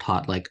capitalism, we're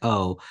taught like,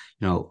 oh,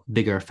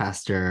 bigger,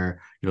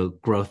 faster,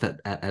 growth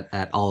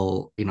at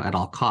all, at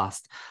all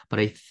cost. But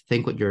I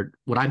think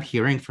what I'm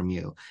hearing from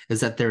you is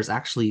that there's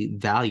actually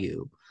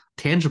value,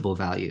 tangible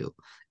value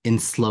in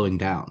slowing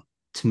down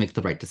to make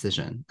the right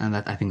decision. And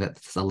I think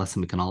that's a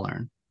lesson we can all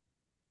learn.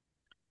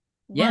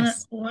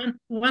 Yes.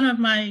 One of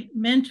my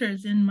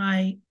mentors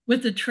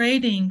with the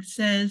trading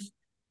says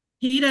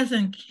he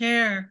doesn't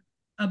care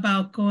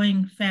about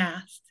going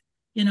fast.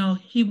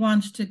 He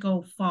wants to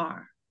go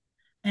far,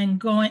 and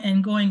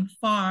going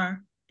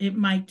far, it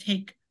might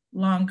take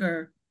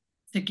longer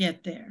to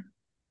get there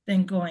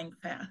than going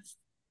fast.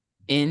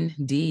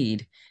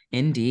 Indeed.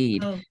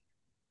 Indeed. So,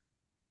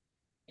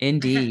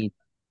 Indeed.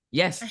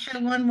 Yes. I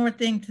had one more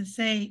thing to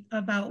say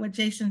about what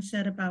Jason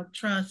said about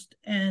trust.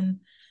 And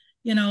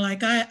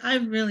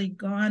I've really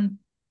gone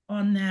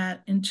on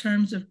that in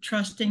terms of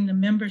trusting the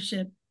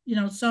membership.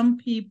 Some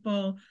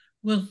people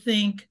will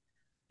think,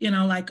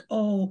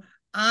 oh,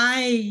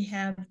 I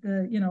have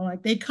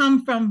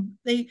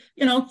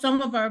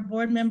some of our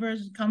board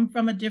members come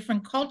from a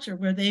different culture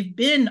where they've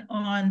been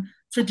on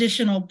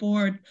traditional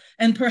board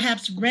and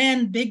perhaps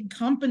ran big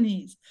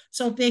companies.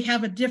 So they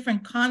have a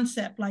different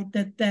concept like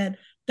that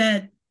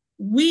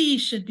we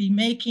should be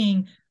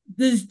making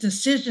these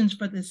decisions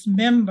for these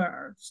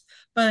members.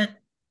 But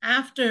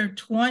after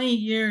 20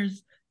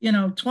 years,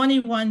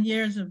 21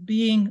 years of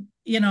being,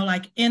 in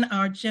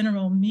our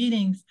general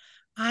meetings,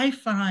 I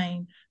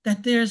find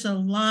that there's a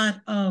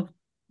lot of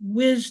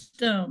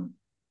wisdom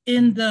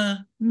in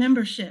the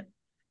membership.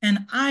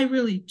 And I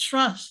really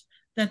trust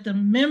that the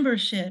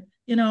membership,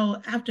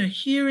 after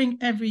hearing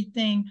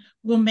everything,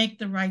 will make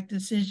the right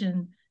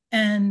decision.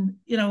 And,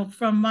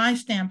 from my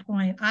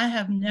standpoint, I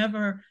have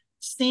never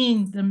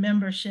seen the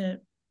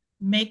membership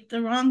make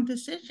the wrong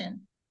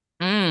decision.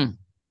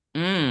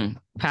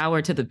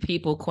 Power to the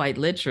people, quite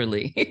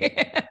literally.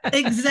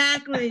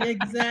 Exactly.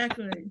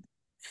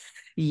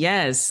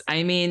 Yes.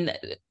 I mean,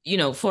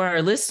 for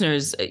our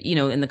listeners,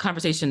 in the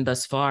conversation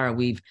thus far,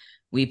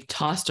 we've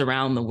tossed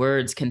around the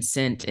words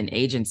consent and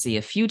agency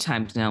a few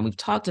times now. We've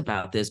talked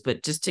about this,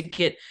 but just to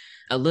get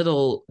a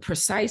little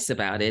precise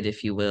about it,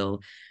 if you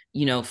will,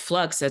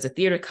 Flux as a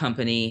theater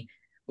company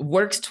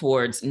works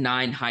towards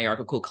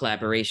non-hierarchical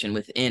collaboration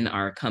within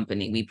our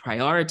company. We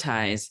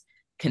prioritize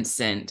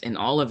consent in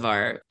all of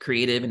our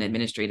creative and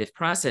administrative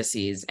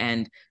processes.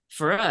 And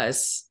for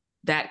us,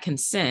 that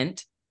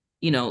consent,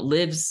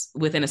 lives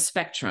within a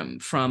spectrum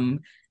from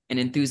an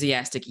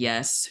enthusiastic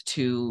yes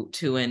to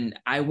an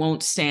I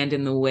won't stand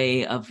in the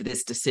way of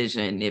this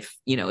decision if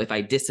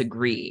I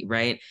disagree,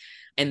 right?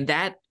 And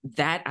that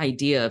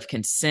idea of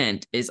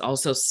consent is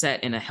also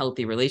set in a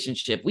healthy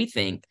relationship, we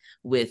think,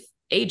 with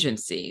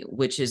agency,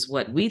 which is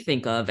what we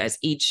think of as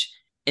each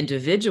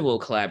individual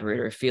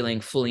collaborator feeling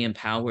fully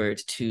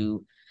empowered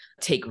to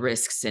take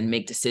risks and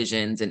make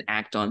decisions and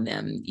act on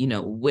them,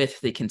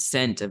 with the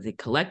consent of the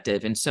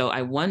collective. And so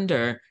I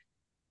wonder,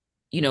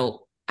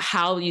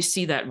 how you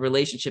see that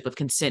relationship of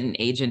consent and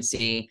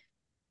agency.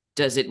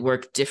 Does it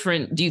work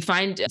different? Do you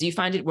find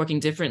it working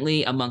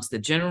differently amongst the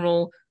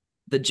general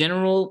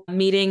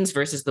meetings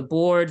versus the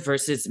board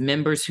versus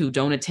members who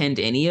don't attend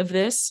any of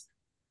this?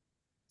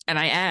 And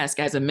I ask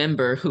as a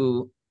member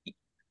who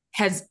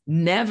has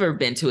never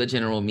been to a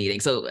general meeting.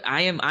 So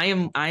I am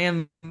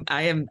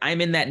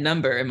in that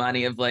number,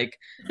 Imani, of like,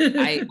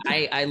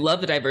 I love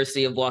the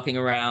diversity of walking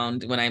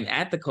around when I'm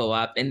at the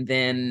co-op and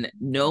then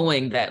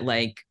knowing that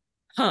like,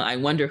 I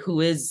wonder who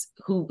is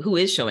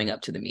showing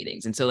up to the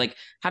meetings. And so like,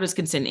 how does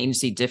consent and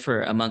agency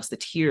differ amongst the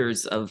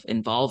tiers of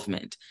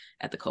involvement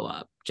at the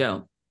co-op?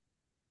 Joe?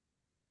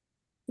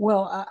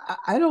 Well,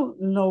 I don't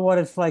know what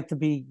it's like to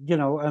be,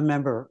 a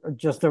member,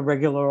 just a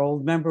regular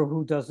old member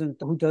who does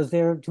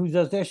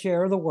their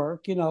share of the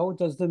work,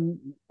 does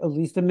at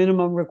least the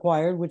minimum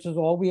required, which is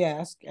all we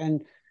ask,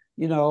 and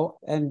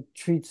and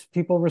treats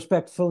people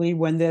respectfully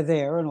when they're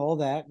there and all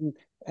that, and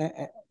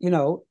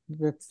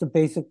that's the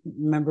basic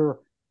member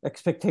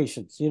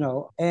expectations,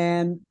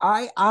 And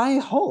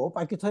I hope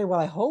I could tell you what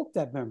I hope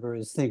that member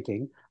is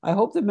thinking. I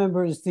hope the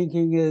member is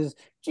thinking is,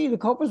 gee, the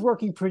COPA is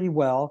working pretty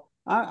well.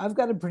 I've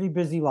got a pretty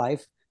busy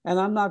life, and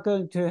I'm not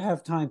going to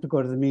have time to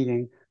go to the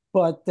meeting.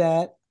 But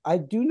that I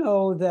do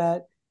know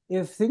that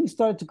if things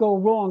start to go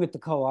wrong at the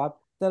co-op,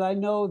 that I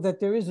know that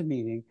there is a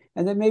meeting,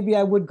 and that maybe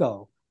I would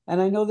go.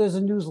 And I know there's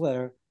a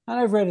newsletter, and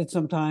I've read it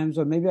sometimes,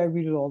 or maybe I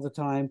read it all the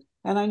time.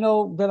 And I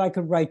know that I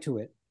could write to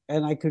it,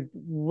 and I could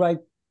write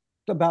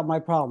about my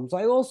problems.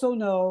 I also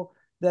know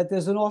that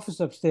there's an office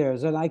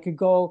upstairs, and I could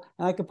go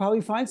and I could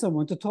probably find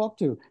someone to talk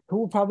to who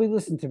will probably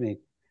listen to me.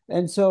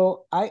 And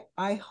so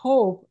I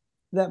hope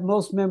that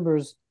most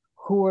members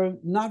who are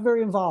not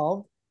very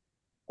involved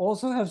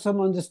also have some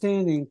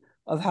understanding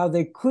of how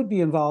they could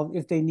be involved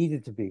if they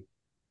needed to be.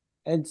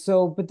 And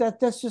so, but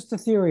that's just a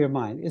theory of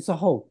mine. It's a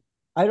hope.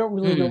 I don't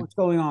really know what's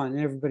going on in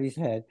everybody's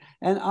head.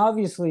 And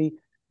obviously,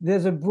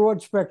 there's a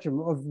broad spectrum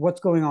of what's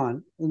going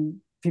on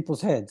in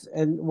people's heads.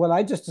 And what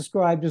I just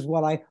described is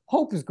what I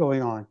hope is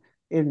going on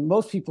in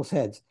most people's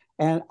heads.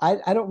 And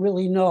I don't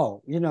really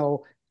know,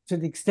 to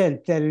the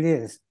extent that it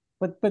is.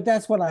 But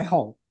that's what I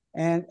hope.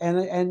 And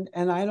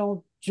I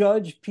don't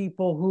judge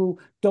people who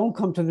don't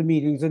come to the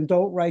meetings and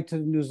don't write to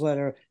the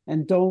newsletter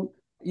and don't,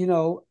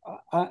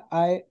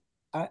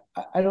 I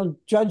don't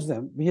judge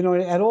them,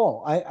 at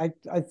all.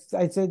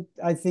 I said,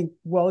 I think,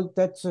 well,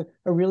 that's a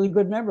really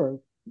good member.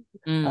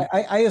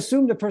 I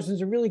assume the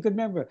person's a really good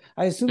member.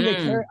 I assume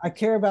I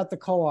care about the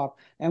co-op,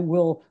 and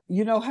will,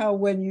 how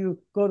when you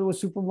go to a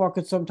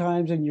supermarket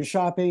sometimes and you're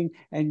shopping,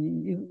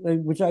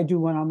 which I do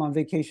when I'm on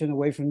vacation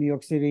away from New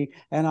York City,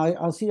 and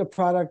I'll see a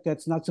product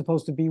that's not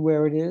supposed to be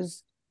where it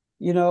is,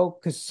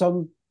 because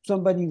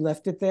somebody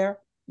left it there,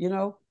 you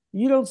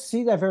don't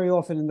see that very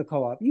often in the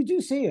co-op. You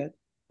do see it,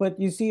 but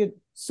you see it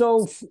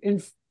so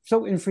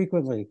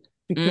infrequently,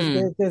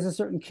 because there's a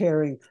certain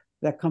caring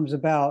that comes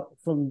about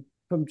from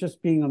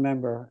just being a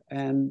member.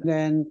 And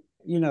then,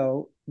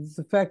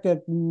 the fact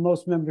that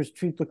most members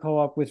treat the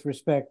co-op with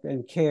respect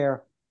and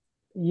care,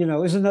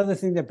 is another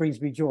thing that brings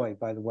me joy,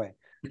 by the way,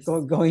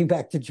 going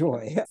back to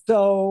joy.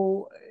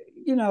 So,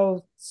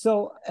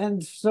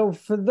 so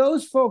for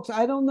those folks,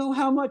 I don't know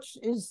how much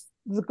is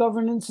the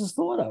governance is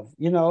thought of,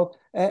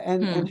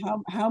 and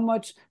how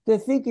much they're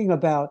thinking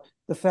about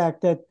the fact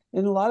that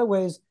in a lot of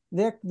ways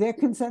they're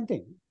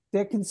consenting.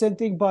 They're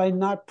consenting by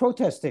not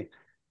protesting,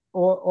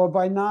 or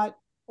by not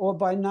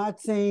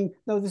saying,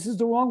 no, this is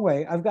the wrong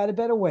way, I've got a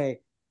better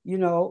way,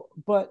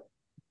 but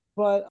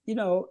so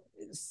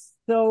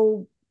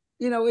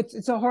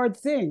it's a hard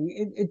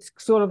thing. It's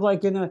sort of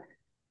like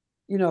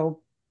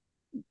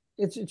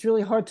it's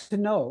really hard to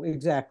know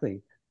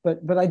exactly,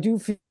 but I do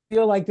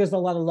feel like there's a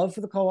lot of love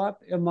for the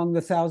co-op among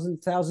the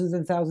thousands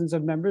and thousands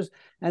of members,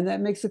 and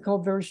that makes the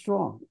co-op very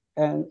strong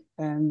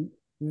and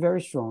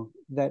very strong.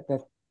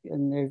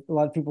 And a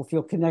lot of people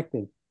feel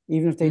connected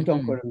even if they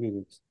don't go to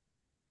meetings.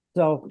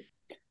 So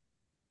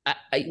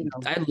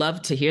I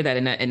love to hear that,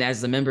 and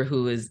as a member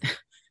who is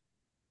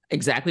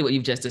exactly what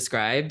you've just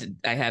described,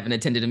 I haven't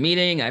attended a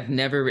meeting, I've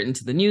never written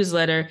to the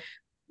newsletter.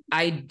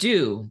 I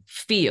do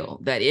feel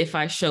that if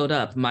I showed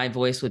up, my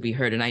voice would be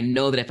heard. And I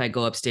know that if I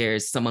go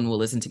upstairs, someone will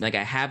listen to me. Like,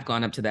 I have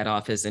gone up to that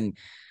office and,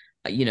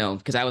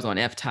 because I was on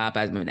F-Top,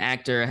 I'm an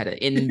actor, I had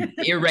an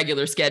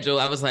irregular schedule.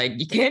 I was like,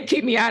 you can't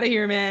keep me out of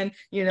here, man.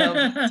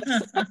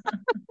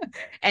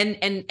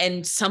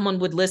 And someone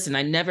would listen.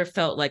 I never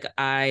felt like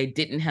I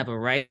didn't have a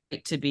right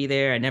to be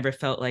there. I never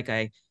felt like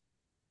I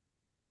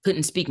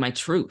couldn't speak my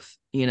truth,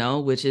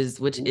 which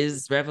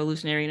is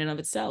revolutionary in and of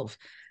itself.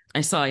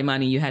 I saw,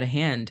 Imani, you had a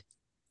hand.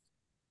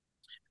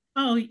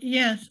 Oh,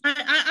 yes.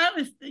 I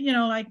was,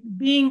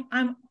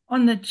 I'm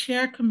on the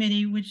chair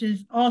committee, which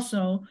is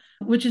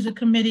a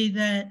committee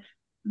that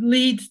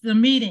leads the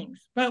meetings,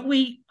 but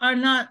we are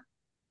not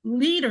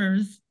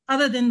leaders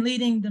other than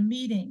leading the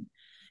meeting.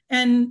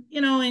 And,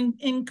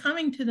 in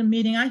coming to the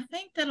meeting, I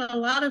think that a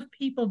lot of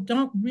people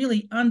don't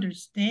really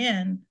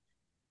understand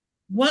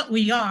what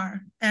we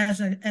are as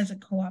a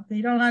co-op.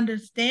 They don't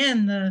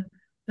understand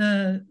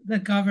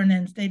the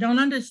governance. They don't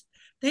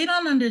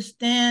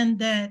understand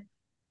that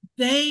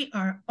they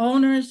are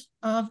owners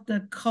of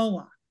the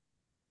co-op.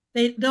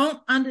 They don't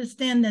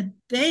understand that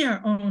they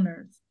are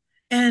owners,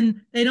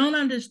 and they don't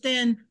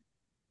understand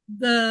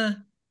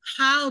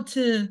how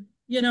to,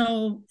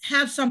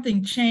 have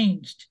something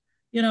changed.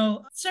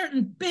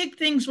 Certain big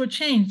things were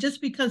changed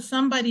just because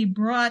somebody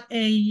brought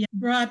a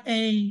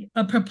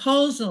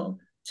proposal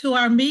to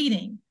our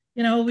meeting.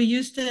 We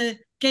used to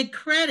get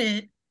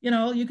credit.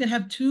 You could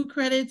have 2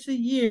 credits a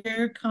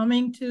year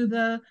coming to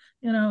the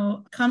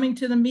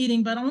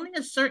meeting, but only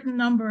a certain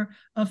number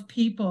of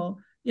people,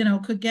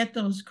 could get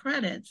those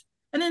credits.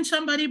 And then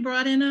somebody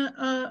brought in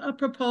a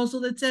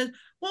proposal that says,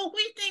 well,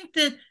 we think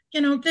that,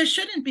 there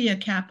shouldn't be a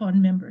cap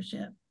on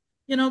membership.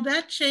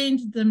 That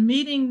changed the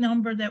meeting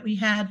number that we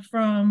had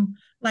from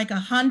like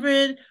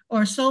 100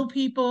 or so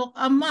people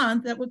a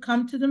month that would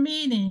come to the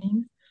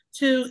meetings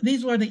to,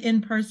 these were the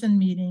in-person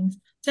meetings,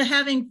 to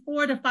having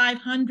 400 to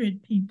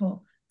 500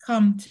 people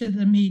come to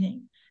the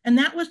meeting. And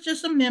that was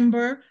just a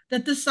member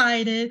that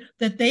decided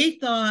that they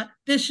thought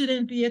there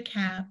shouldn't be a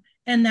cap.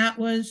 And that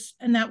was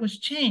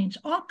changed.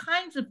 All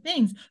kinds of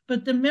things.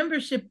 But the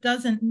membership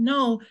doesn't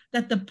know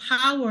that the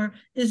power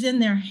is in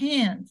their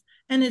hands.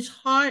 And it's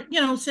hard,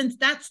 since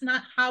that's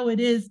not how it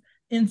is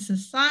in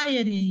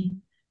society,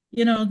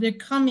 they're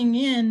coming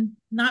in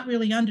not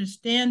really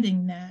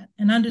understanding that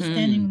and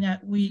understanding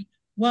that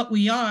what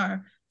we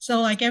are.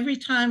 So like every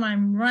time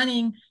I'm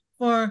running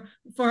for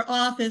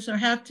office or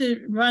have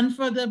to run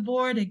for the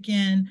board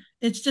again,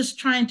 it's just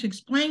trying to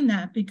explain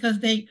that, because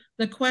the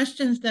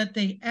questions that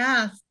they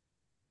ask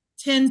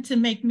tend to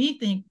make me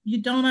think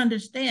you don't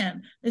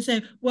understand. They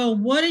say, well,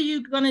 what are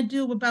you going to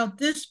do about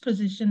this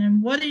position?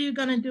 And what are you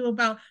going to do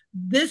about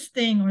this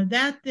thing or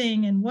that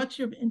thing? And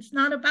it's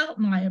not about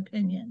my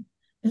opinion.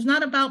 It's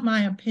not about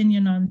my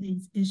opinion on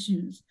these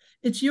issues.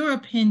 It's your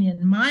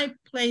opinion. My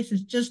place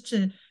is just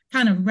to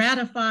kind of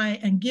ratify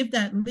and give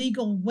that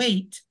legal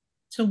weight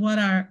to what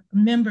our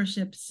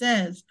membership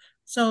says.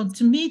 So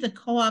to me, the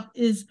co-op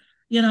is,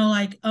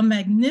 like a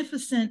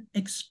magnificent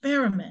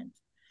experiment.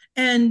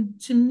 And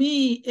to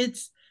me,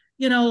 it's,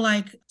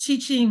 like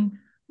teaching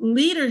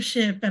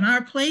leadership and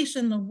our place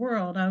in the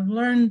world. I've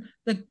learned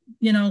that,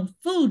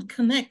 food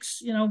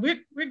connects,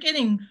 we're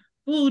getting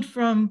food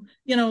from,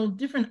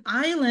 different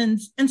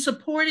islands and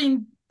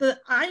supporting the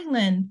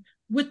island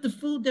with the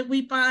food that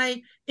we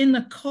buy in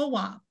the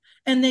co-op.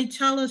 And they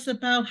tell us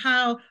about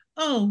how,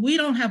 we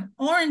don't have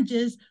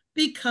oranges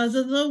because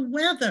of the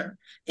weather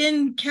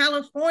in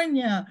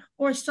California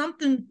or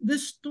something,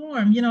 this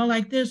storm,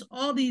 like there's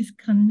all these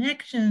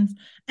connections,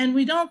 and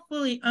we don't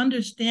fully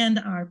understand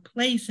our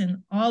place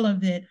in all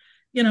of it,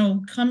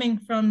 coming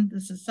from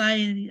the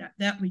society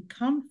that we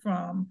come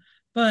from.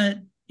 But,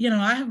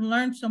 I have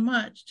learned so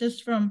much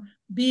just from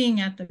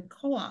being at the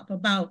co-op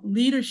about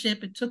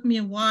leadership. It took me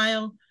a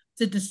while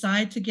to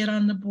decide to get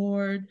on the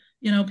board.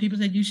 People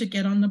said you should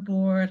get on the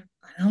board.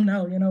 I don't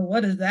know,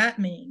 what does that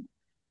mean?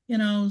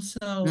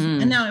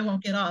 And now I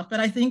won't get off, but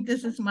I think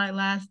this is my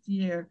last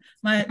year,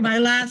 my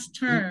last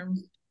term.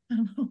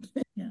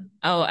 Yeah.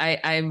 Oh,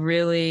 I'm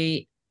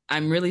really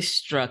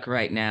struck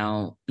right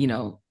now.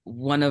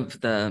 One of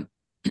the,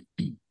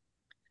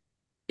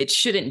 it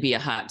shouldn't be a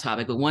hot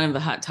topic, but one of the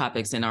hot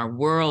topics in our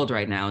world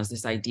right now is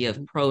this idea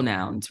of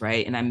pronouns,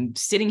 right? And I'm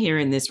sitting here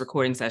in this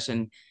recording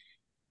session,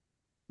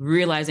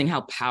 realizing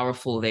how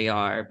powerful they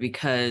are,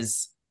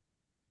 because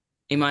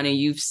Imani,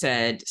 you've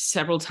said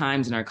several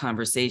times in our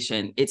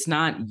conversation, it's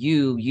not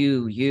you,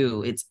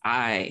 it's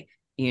I,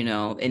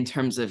 in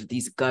terms of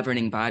these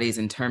governing bodies,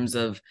 in terms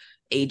of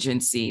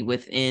agency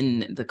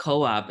within the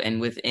co-op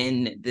and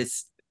within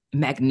this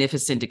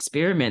magnificent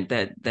experiment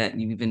that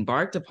you've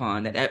embarked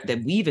upon,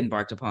 that we've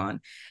embarked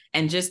upon.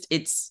 And just,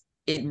 it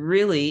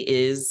really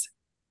is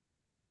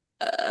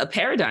a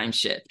paradigm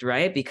shift,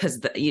 right? Because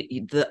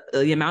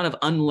the amount of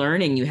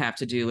unlearning you have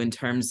to do in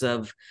terms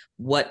of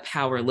what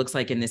power looks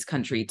like in this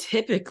country,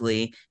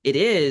 typically it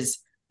is,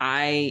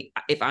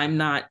 if I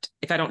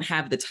don't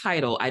have the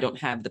title, I don't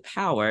have the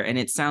power. And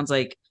it sounds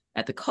like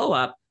at the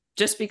co-op,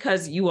 just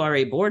because you are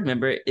a board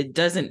member, it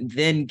doesn't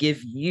then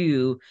give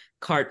you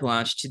carte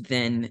blanche to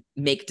then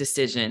make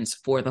decisions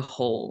for the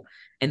whole.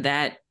 And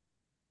that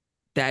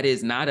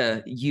is not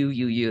a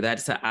you,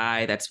 that's a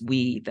I, that's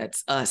we,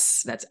 that's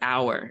us, that's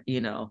our,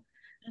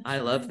 I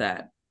love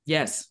that.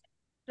 Yes.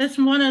 That's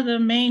one of the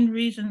main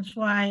reasons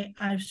why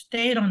I've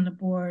stayed on the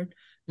board,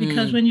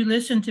 because when you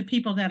listen to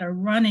people that are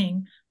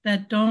running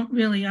that don't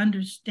really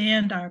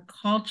understand our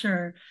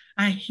culture,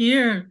 I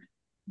hear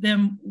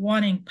them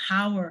wanting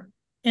power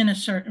in a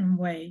certain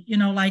way.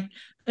 Like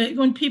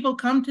when people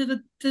come to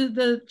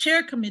the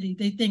chair committee,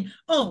 they think,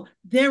 oh,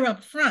 they're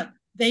up front,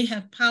 they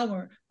have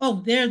power.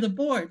 Oh, they're the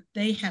board,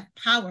 they have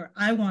power.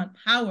 I want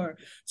power.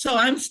 So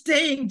I'm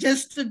staying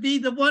just to be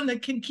the one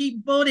that can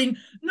keep voting.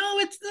 No,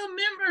 it's the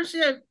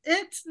membership.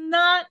 It's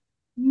not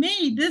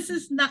me.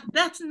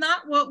 That's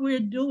not what we're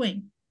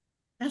doing.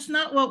 That's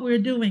not what we're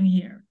doing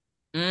here.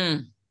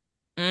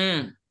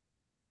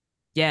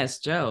 Yes,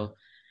 Joe.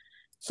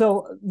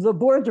 So the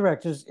board of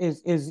directors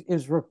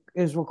is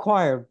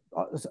required.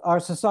 Our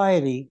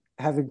society,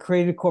 having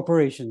created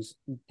corporations,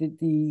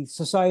 the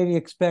society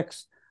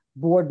expects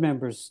board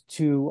members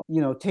to,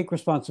 take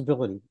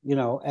responsibility,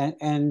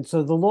 and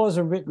so the laws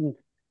are written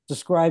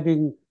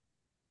describing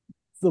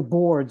the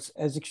boards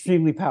as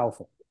extremely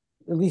powerful.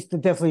 At least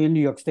definitely in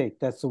New York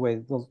State, that's the way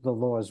the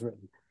law is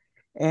written.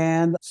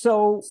 And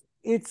so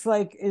it's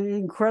like an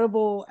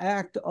incredible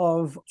act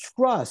of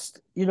trust,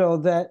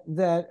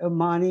 that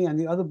Imani and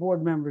the other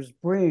board members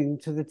bring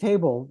to the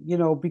table,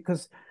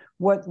 because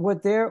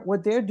what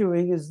they're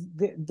doing is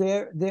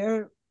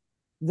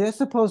they're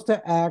supposed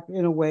to act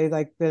in a way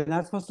like they're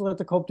not supposed to let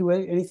the co-op do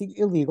anything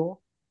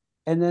illegal,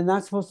 and they're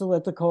not supposed to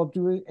let the co-op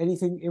do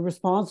anything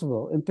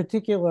irresponsible, in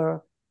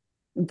particular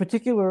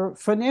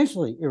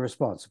financially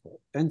irresponsible.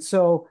 And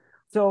so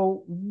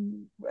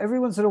every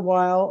once in a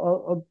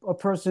while, a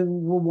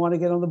person will want to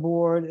get on the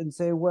board and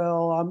say,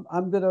 well,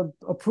 I'm going to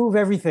approve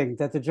everything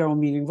that the general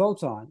meeting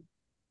votes on,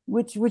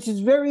 which is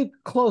very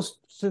close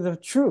to the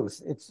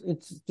truth.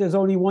 There's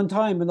only one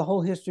time in the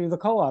whole history of the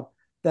co-op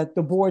that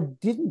the board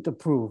didn't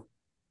approve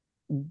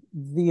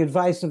the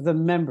advice of the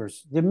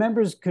members. The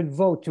members could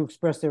vote to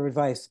express their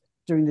advice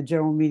during the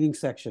general meeting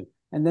section,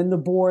 and then the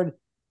board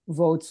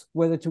votes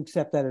whether to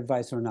accept that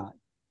advice or not.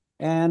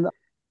 And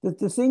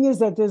the thing is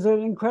that there's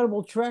an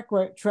incredible track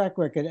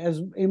record.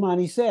 As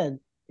Imani said,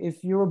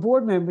 if you're a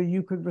board member,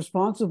 you could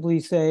responsibly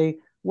say,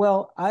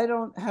 well, I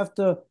don't have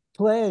to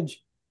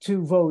pledge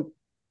to vote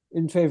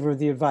in favor of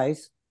the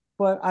advice,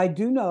 I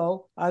do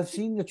know I've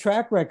seen the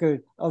track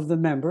record of the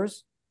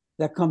members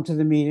that come to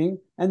the meeting,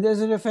 and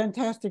there's a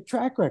fantastic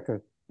track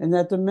record, and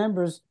that the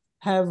members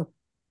have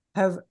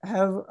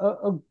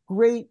a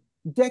great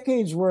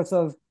decades worth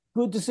of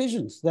good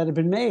decisions that have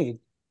been made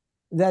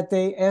that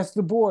they asked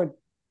the board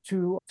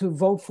to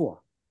vote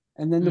for.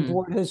 And then the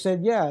board has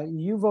said, yeah,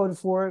 you voted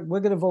for it, we're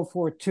going to vote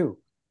for it too.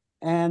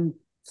 And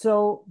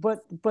so,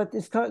 but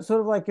it's sort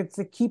of like it's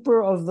the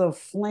keeper of the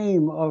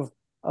flame of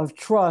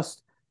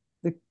trust,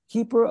 the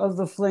keeper of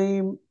the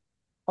flame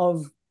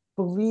of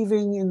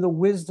believing in the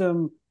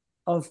wisdom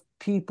of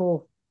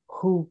people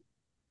who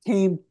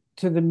came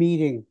to the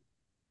meeting,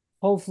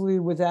 hopefully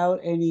without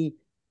any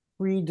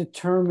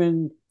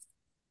predetermined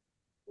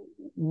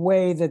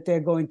way that they're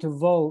going to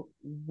vote,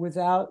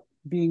 without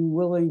being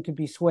willing to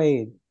be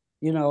swayed.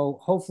 You know,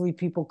 hopefully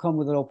people come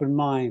with an open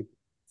mind.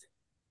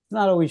 It's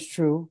not always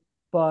true,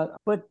 but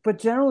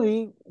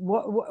generally,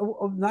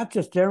 not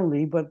just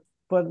generally, but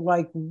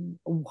like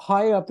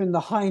high up in the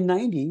high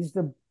 90s,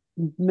 the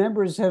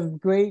members have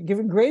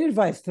given great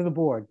advice to the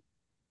board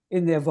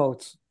in their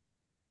votes,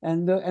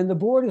 and the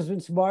board has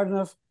been smart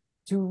enough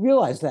to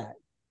realize that.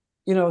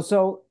 You know,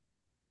 so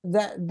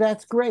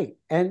that's great.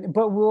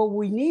 But what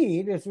we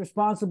need is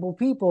responsible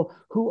people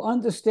who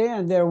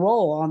understand their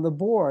role on the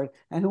board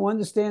and who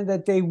understand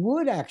that they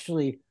would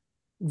actually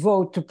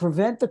vote to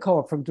prevent the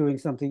co-op from doing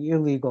something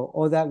illegal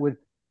or that would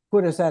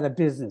put us out of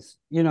business,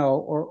 you know,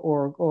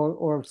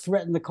 or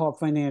threaten the co-op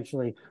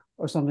financially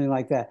or something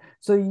like that.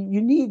 So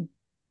you need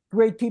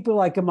great people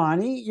like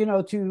Imani, you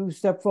know, to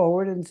step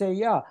forward and say,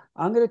 yeah,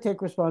 I'm going to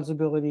take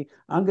responsibility.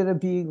 I'm going to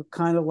be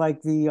kind of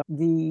like the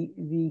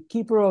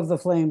keeper of the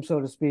flame,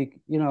 so to speak,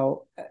 you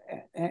know,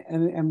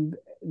 and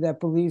that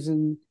believes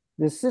in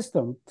this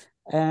system.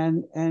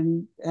 And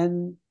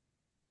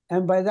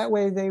by that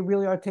way, they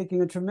really are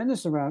taking a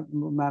tremendous amount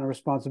of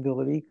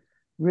responsibility,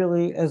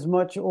 really as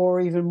much or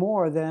even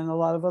more than a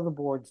lot of other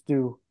boards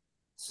do.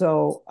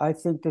 So I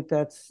think that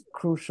that's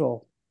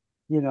crucial.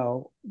 You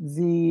know,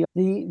 the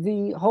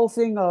whole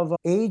thing of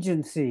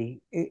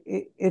agency,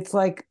 it's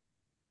like,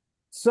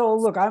 so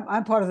look,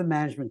 I'm part of the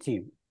management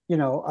team. You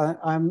know,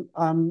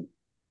 I'm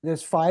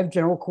there's 5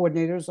 general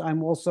coordinators.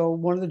 I'm also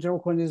one of the general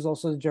coordinators,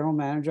 also the general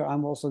manager.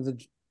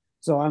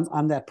 So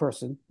I'm that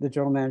person, the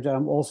general manager.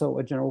 I'm also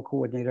a general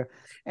coordinator,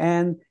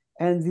 and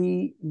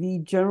the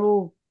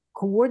general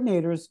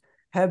coordinators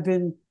have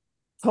been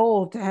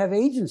told to have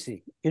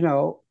agency.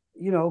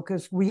 You know,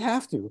 because we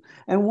have to.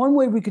 And one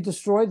way we could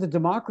destroy the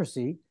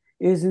democracy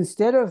is,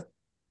 instead of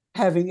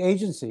having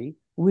agency,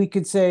 we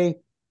could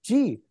say,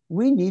 gee,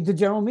 we need the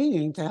general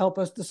meeting to help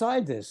us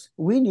decide this.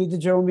 We need the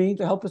general meeting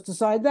to help us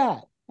decide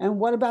that. And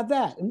what about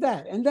that and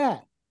that and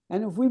that?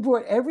 And if we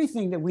brought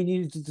everything that we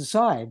needed to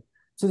decide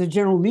to the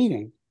general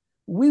meeting,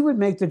 we would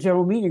make the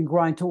general meeting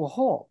grind to a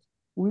halt.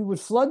 We would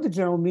flood the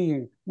general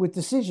meeting with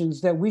decisions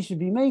that we should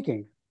be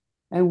making.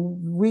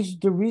 And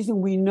the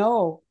reason we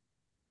know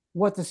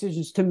what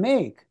decisions to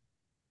make,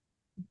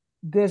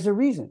 there's a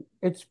reason.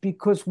 It's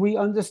because we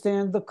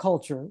understand the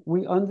culture,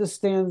 we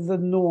understand the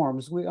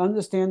norms, we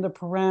understand the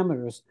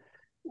parameters,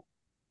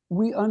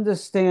 we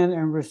understand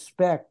and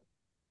respect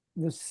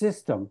the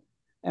system,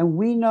 and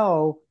we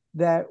know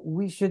that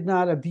we should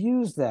not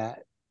abuse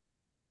that,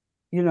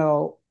 you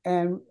know,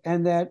 and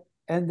that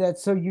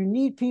so you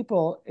need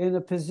people in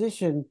a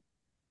position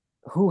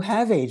who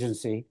have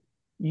agency.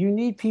 You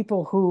need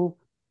people who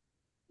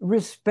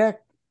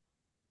respect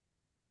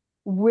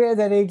where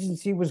that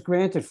agency was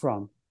granted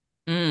from.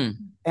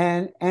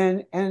 And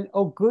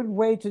a good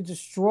way to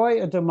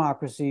destroy a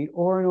democracy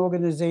or an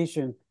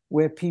organization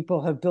where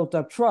people have built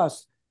up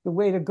trust, the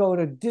way to go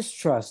to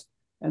distrust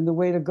and the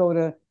way to go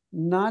to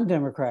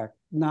non-democratic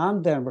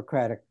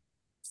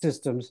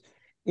systems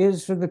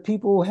is for the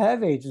people who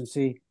have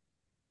agency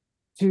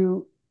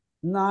to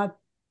not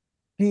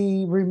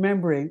be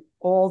remembering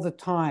all the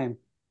time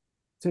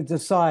to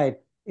decide,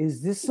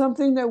 is this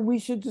something that we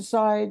should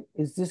decide?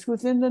 Is this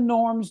within the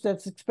norms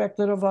that's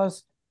expected of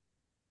us?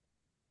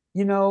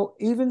 You know,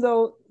 even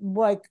though,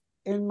 like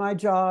in my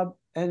job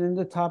and in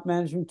the top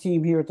management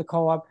team here at the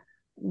co-op,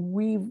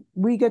 we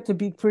get to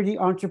be pretty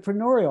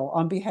entrepreneurial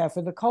on behalf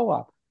of the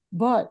co-op,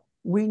 but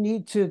we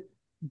need to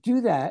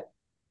do that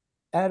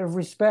out of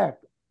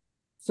respect.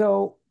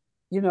 So,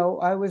 you know,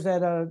 I was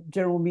at a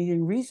general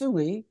meeting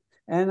recently,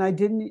 and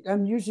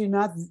I'm usually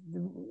not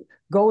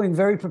going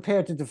very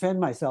prepared to defend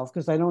myself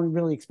because I don't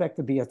really expect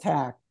to be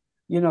attacked,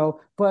 you know,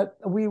 but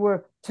we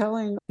were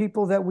telling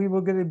people that we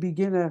were going to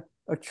begin a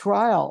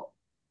trial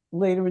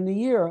later in the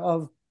year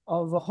of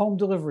a home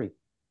delivery,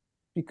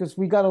 because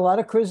we got a lot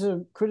of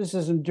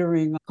criticism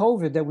during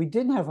COVID that we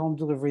didn't have home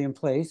delivery in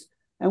place.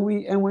 And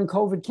when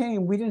COVID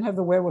came, we didn't have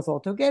the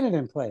wherewithal to get it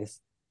in place.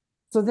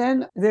 So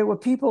then there were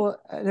people,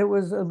 there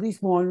was at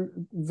least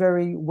one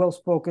very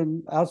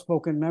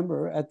outspoken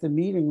member at the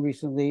meeting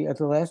recently, at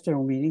the last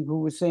general meeting,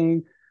 who was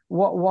saying,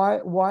 why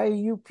are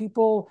you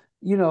people,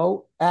 you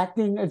know,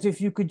 acting as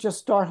if you could just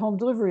start home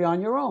delivery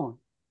on your own?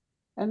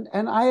 And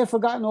I had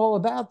forgotten all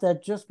about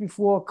that. Just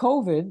before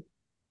COVID,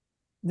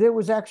 there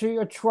was actually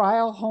a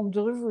trial home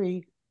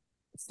delivery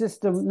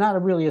system,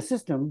 not really a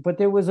system, but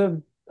there was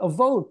a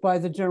vote by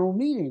the general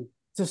meeting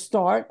to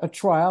start a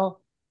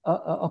trial,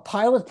 a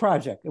pilot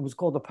project. It was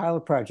called a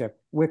pilot project.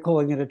 We're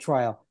calling it a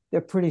trial.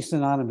 They're pretty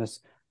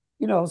synonymous,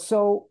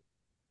 so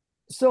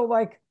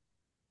like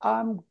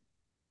I'm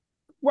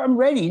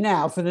ready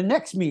now for the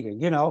next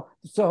meeting,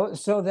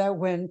 so that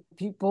when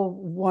people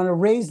want to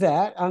raise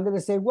that, I'm going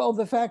to say, well,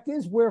 the fact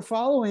is we're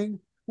following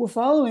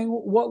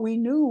what we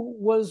knew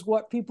was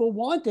what people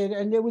wanted.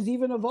 And there was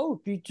even a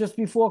vote just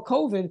before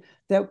COVID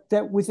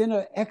that within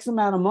a X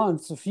amount of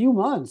months, a few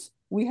months,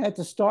 we had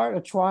to start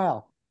a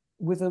trial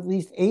with at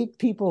least 8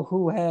 people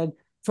who had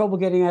trouble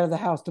getting out of the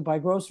house to buy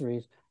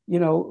groceries,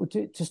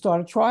 to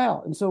start a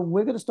trial. And so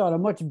we're going to start a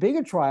much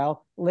bigger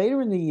trial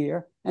later in the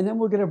year. And then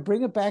we're going to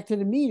bring it back to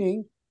the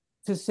meeting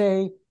to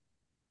say,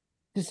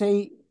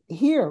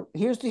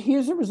 here's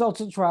the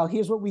results of the trial.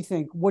 Here's what we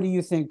think. What do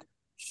you think?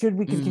 Should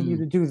we continue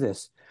to do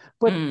this?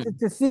 But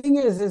the thing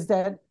is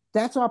that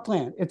that's our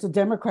plan. It's a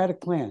democratic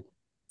plan.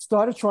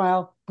 Start a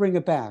trial, bring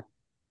it back.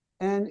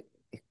 And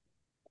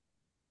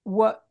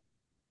what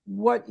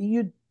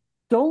you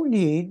don't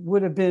need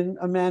would have been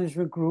a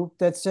management group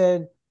that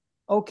said,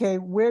 okay,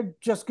 we're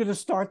just going to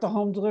start the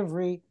home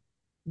delivery.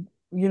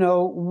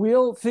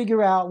 We'll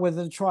figure out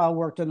whether the trial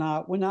worked or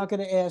not. We're not going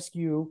to ask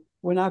you.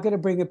 We're not going to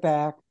bring it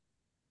back.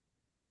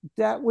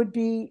 That would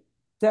be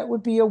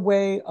a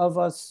way of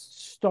us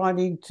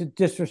starting to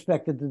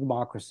disrespect the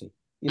democracy,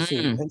 you see.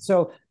 And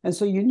so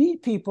you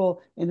need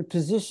people in a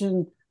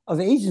position of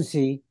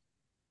agency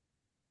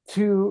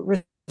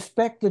to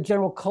respect the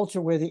general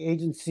culture where the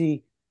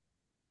agency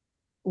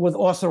was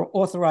also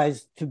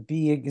authorized to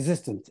be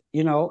existent.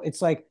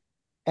 It's like,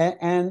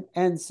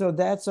 and so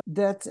that's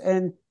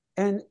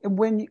and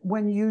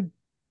when you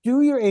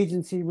do your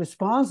agency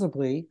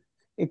responsibly,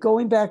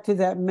 going back to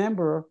that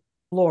member,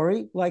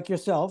 Lori, like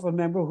yourself, a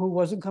member who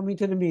wasn't coming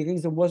to the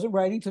meetings and wasn't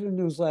writing to the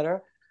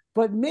newsletter,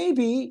 but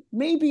maybe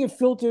it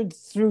filtered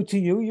through to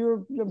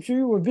you. I'm sure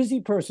you were a busy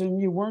person.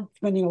 You weren't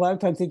spending a lot of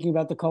time thinking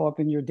about the co-op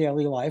in your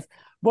daily life,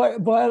 but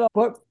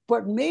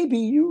maybe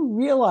you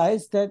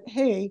realized that,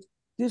 hey,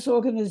 this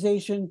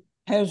organization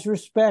has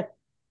respect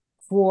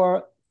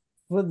for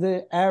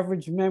the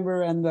average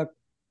member and the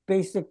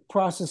basic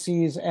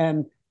processes,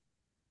 and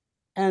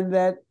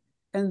that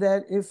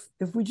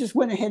if we just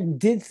went ahead and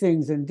did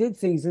things,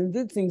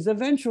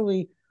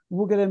 eventually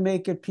we're going to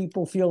make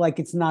people feel like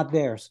it's not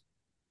theirs.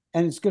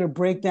 And it's going to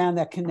break down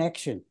that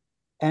connection.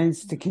 And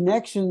it's the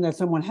connection that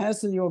someone has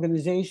to the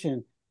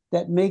organization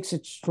that makes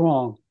it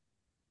strong.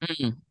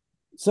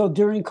 So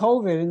during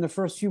COVID, in the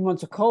first few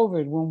months of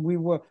COVID, when we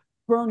were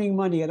burning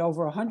money at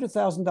over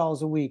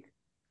 $100,000 a week,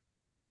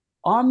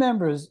 our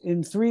members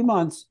in 3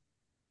 months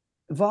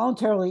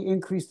voluntarily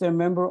increased their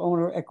member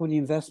owner equity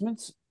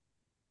investments.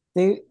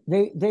 They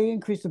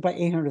increased it by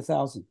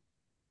 800,000,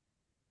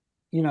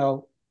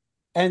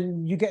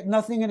 and you get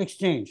nothing in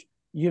exchange.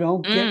 You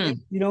don't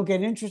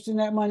get interest in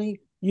that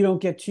money. You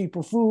don't get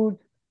cheaper food.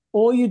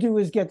 All you do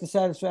is get the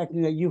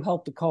satisfaction that you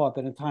helped the co-op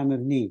in a time of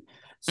need.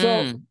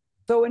 So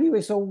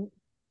anyway, so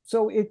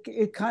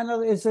it kind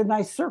of is a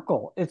nice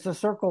circle. It's a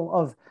circle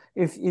of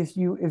if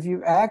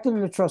you acted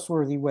in a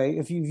trustworthy way,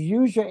 if you've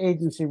used your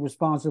agency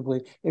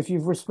responsibly, if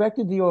you've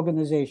respected the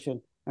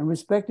organization and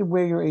respected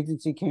where your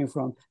agency came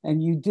from,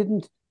 and you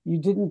didn't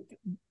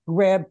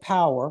grab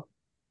power.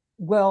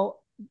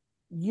 Well,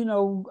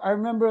 I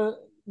remember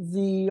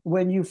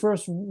when you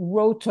first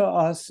wrote to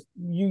us,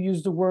 you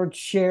used the word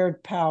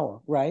shared power,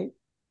 right?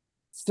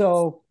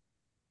 So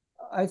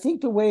I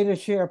think the way to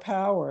share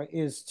power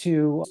is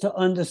to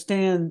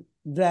understand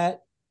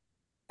that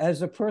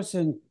as a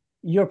person,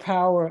 your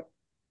power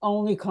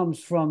only comes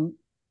from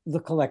the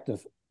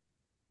collective.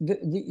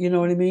 You know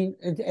what I mean?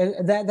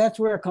 That's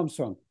where it comes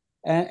from.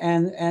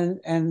 And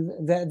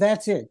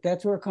that's it.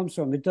 That's where it comes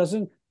from. It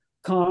doesn't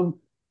come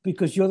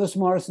because you're the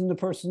smartest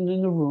person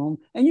in the room,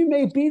 and you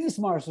may be the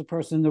smartest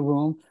person in the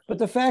room, but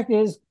the fact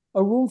is,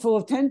 a room full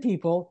of 10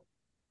 people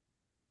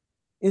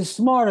is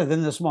smarter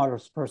than the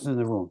smartest person in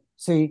the room.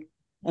 See,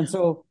 and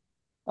so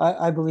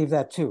I believe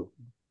that too.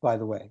 By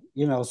the way,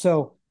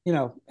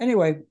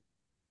 anyway.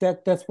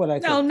 That's what I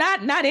think. No,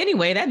 not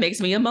anyway. That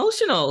makes me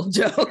emotional,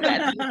 Joe.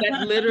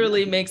 That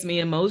literally makes me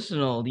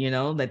emotional.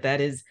 That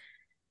is.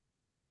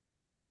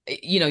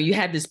 You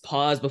had this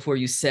pause before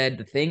you said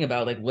the thing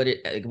about like what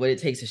it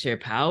takes to share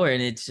power,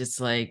 and it's just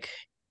like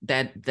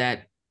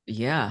that.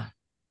 Yeah,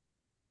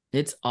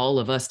 it's all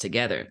of us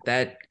together.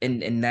 That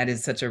and that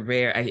is such a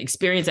rare. I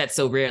experience that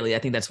so rarely. I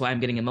think that's why I'm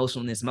getting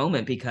emotional in this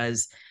moment,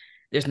 because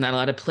there's not a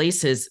lot of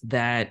places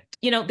that,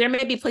 there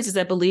may be places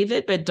that believe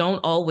it, but don't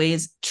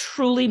always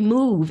truly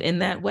move in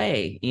that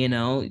way,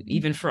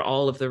 even for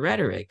all of the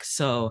rhetoric.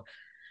 So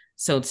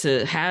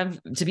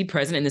to be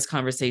present in this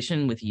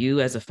conversation with you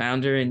as a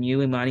founder, and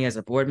you, Imani, as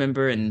a board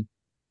member, and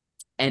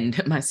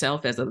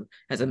myself as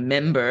a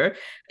member,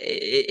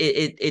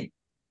 it's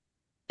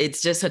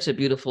just such a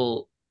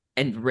beautiful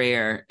and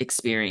rare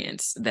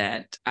experience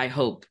that I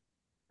hope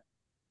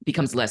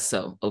becomes less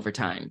so over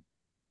time.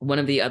 One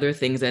of the other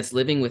things that's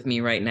living with me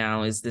right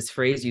now is this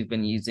phrase you've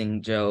been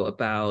using, Joe,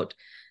 about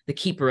the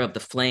keeper of the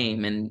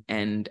flame.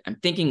 And I'm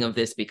thinking of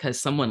this because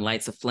someone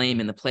lights a flame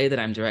in the play that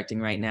I'm directing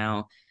right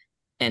now,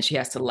 and she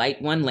has to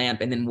light one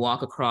lamp and then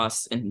walk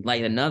across and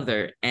light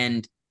another.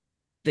 And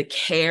the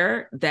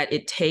care that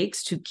it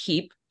takes to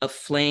keep a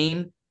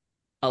flame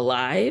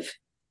alive,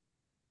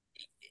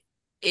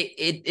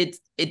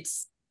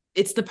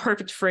 it's the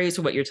perfect phrase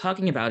for what you're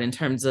talking about in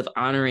terms of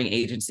honoring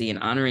agency and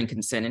honoring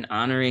consent and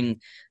honoring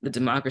the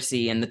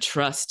democracy and the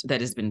trust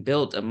that has been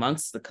built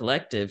amongst the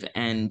collective.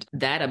 And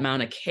that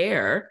amount of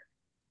care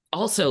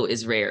also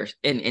is rare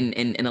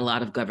in a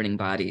lot of governing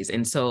bodies.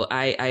 And so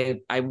I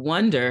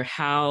wonder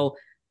how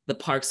the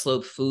Park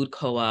Slope Food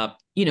Co-op,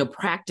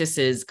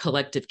 practices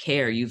collective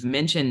care. You've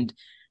mentioned,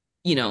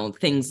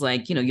 things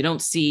like, you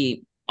don't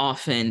see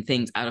often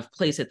things out of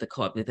place at the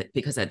co-op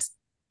because that's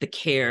the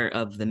care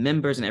of the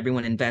members and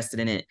everyone invested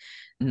in it,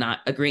 not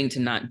agreeing to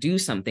not do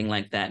something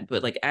like that.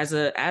 But like as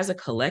a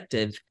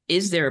collective,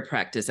 is there a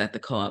practice at the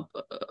co-op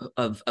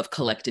of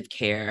collective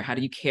care? How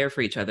do you care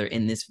for each other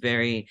in this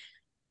very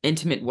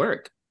intimate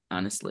work,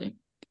 honestly?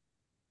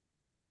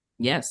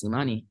 Yes,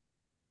 Imani.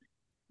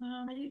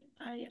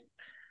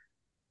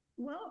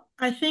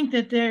 I think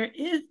that there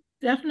is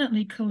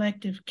definitely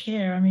collective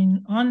care. I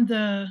mean, on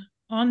the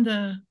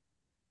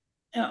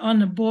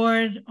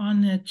board,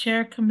 on the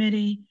chair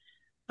committee,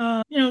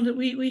 that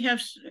we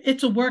have,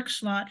 it's a work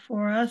slot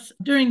for us.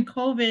 During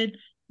COVID,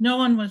 no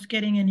one was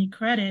getting any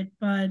credit,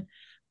 but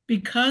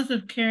because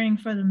of caring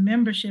for the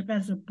membership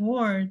as a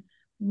board,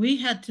 we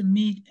had to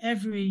meet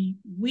every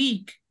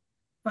week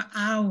for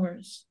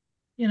hours.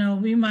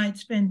 We might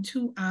spend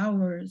 2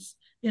 hours,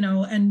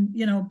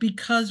 and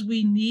because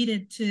we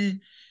needed to,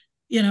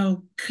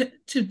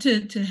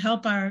 to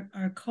help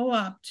our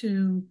co-op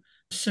to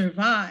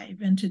survive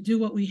and to do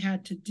what we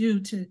had to do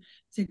to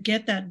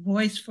get that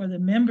voice for the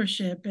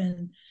membership.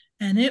 And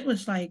it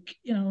was like,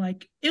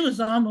 it was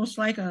almost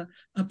like a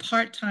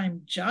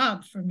part-time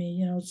job for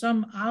me.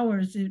 Some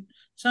hours,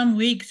 some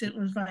weeks it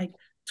was like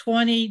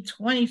 20,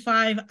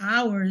 25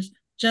 hours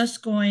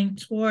just going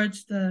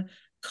towards the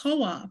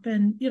co-op.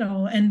 And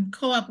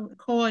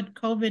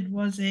COVID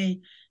was a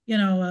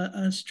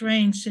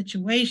strange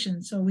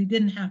situation, so we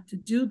didn't have to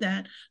do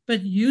that.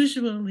 But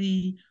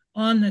usually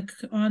on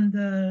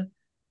the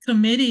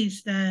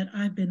committees that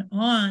I've been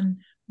on,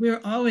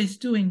 we're always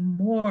doing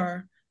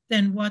more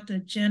than what the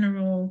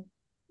general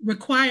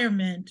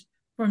requirement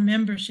for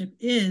membership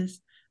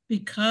is,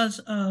 because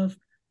of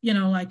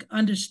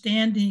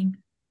understanding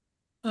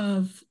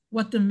of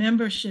what the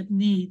membership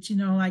needs,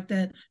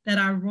 that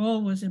our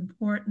role was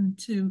important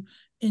to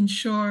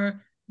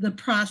ensure the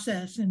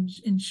process and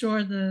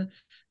ensure the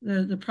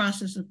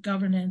process of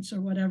governance or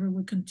whatever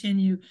would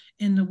continue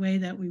in the way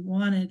that we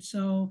wanted.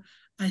 So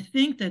I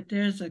think that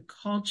there's a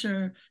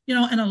culture,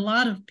 and a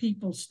lot of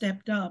people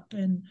stepped up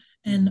and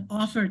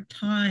offered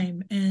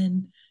time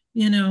and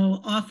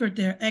offered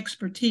their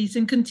expertise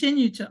and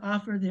continue to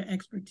offer their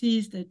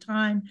expertise, their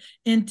time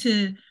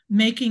into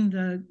making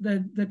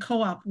the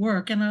co-op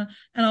work. And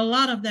a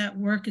lot of that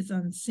work is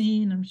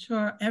unseen. I'm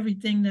sure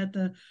everything that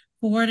the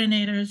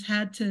coordinators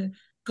had to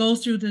go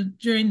through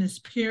during this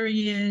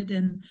period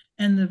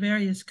and the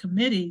various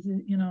committees,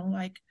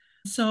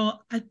 so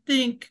I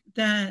think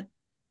that,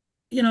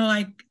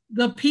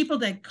 the people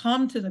that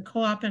come to the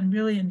co-op and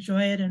really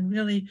enjoy it and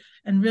really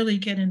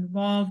get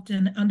involved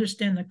and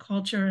understand the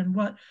culture and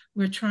what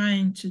we're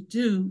trying to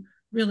do,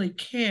 really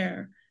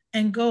care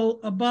and go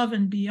above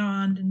and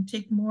beyond and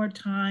take more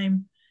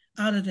time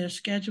out of their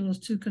schedules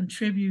to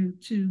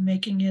contribute to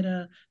making it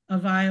a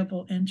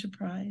viable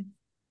enterprise.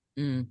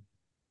 Mm.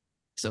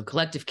 So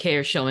collective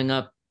care showing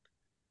up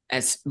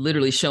as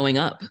literally showing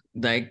up,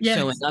 like yes.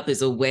 Showing up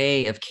is a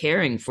way of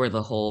caring for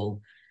the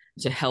whole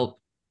to help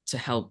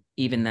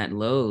even that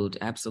load.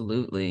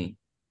 Absolutely.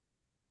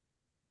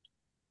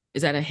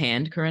 Is that a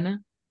hand, Corinna?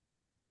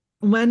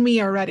 When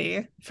we are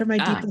ready for my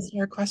deepest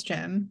hair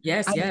question.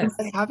 Yes. I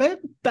have it,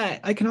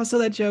 but I can also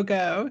let Joe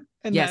go.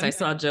 Yes, I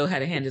saw Joe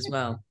had a hand as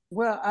well.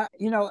 Well,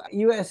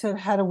 you said,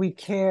 how do we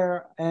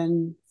care?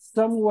 And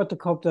some of what the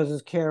co-op does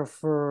is care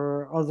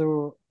for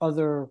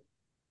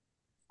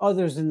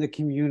others in the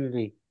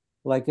community.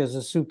 Like there's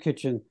a soup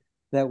kitchen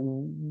that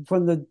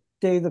from the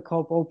day the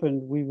co-op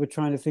opened, we were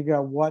trying to figure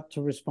out what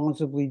to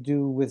responsibly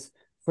do with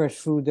fresh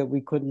food that we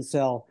couldn't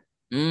sell,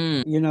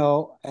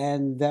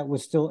 and that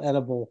was still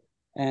edible.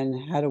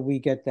 And how do we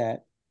get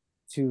that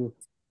to?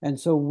 And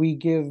so we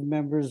give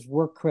members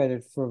work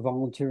credit for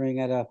volunteering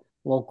at a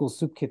local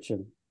soup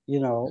kitchen,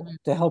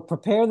 to help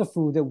prepare the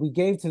food that we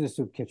gave to the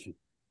soup kitchen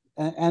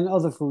and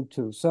other food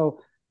too.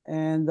 So,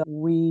 and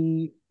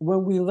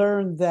when we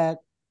learned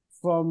that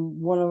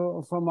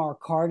from our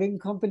carting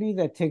company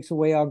that takes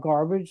away our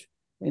garbage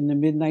in the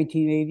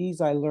mid-1980s,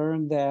 I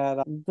learned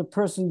that the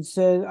person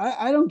said,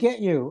 I don't get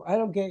you. I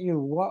don't get you.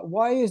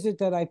 Why is it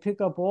that I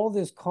pick up all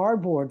this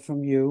cardboard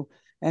from you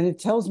and it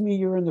tells me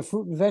you're in the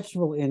fruit and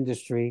vegetable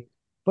industry,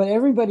 but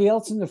everybody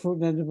else in the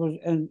fruit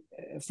and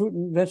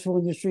vegetable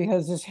industry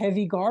has this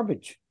heavy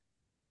garbage,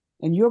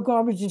 and your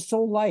garbage is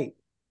so light.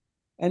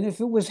 And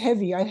if it was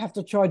heavy, I'd have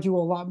to charge you a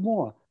lot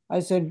more. I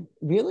said,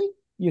 really?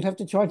 You'd have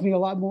to charge me a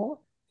lot more.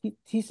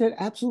 He said,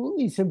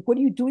 absolutely. He said, what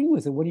are you doing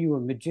with it? What are you,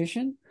 a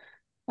magician?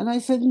 And I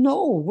said,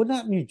 no, we're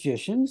not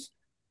magicians.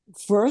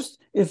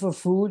 First, if a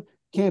food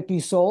can't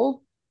be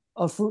sold,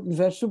 a fruit and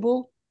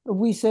vegetable,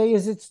 we say,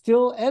 is it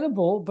still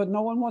edible, but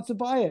no one wants to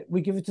buy it?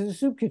 We give it to the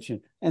soup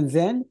kitchen. And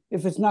then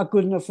if it's not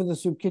good enough for the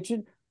soup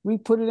kitchen, we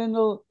put it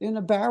in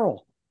a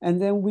barrel. And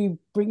then we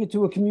bring it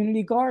to a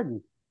community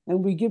garden.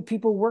 And we give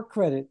people work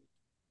credit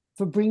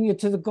for bringing it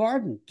to the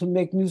garden to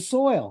make new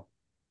soil.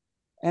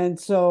 And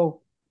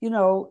so,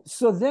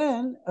 so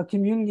then a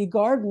community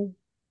garden,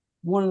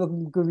 one of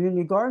the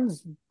community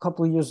gardens a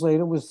couple of years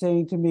later was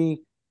saying to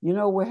me,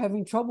 we're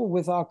having trouble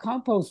with our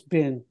compost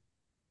bin.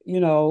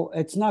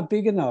 It's not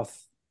big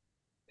enough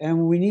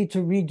and we need to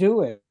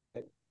redo it.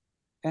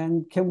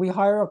 And can we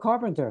hire a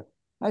carpenter?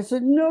 I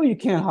said, no, you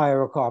can't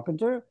hire a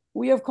carpenter.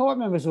 We have co-op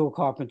members who are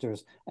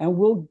carpenters and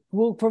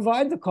we'll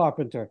provide the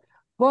carpenter.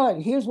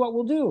 But here's what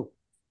we'll do.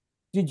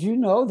 Did you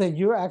know that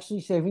you're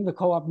actually saving the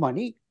co-op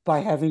money by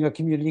having a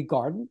community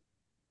garden?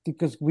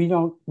 Because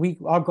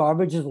our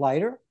garbage is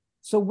lighter.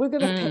 So we're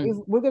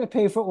gonna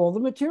pay for all the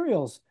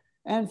materials.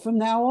 And from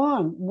now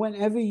on,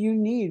 whenever you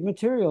need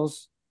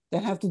materials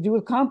that have to do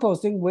with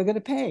composting, we're gonna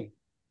pay.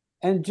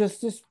 And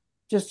just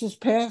this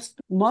past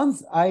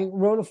month, I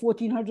wrote a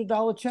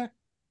 $1,400 check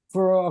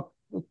for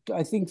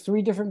I think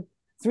three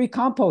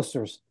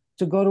composters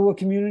to go to a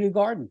community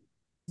garden.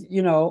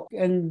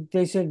 And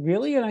they said,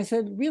 really? And I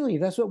said, really,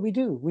 that's what we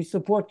do. We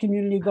support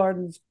community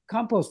gardens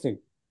composting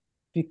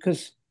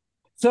because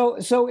so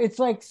it's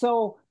like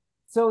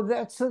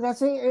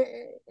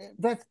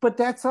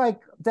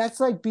that's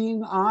like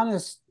being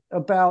honest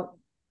about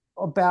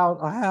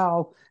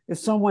how if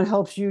someone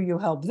helps you, you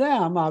help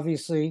them,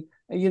 obviously,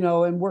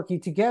 and working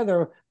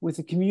together with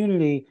the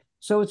community.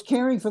 So it's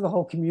caring for the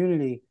whole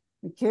community.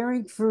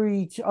 Caring for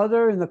each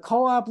other in the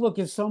co-op. Look,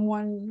 if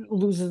someone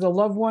loses a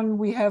loved one,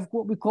 we have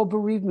what we call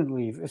bereavement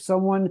leave. If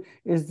someone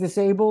is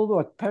disabled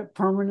or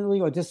permanently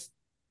or just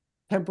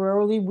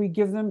temporarily, we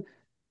give them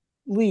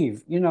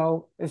leave.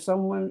 If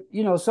someone,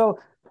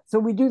 so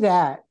we do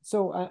that.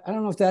 So I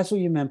don't know if that's what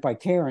you meant by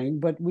caring,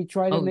 but we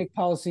try to make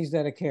policies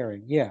that are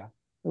caring. Yeah.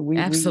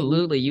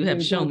 Absolutely. You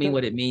have shown me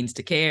what it means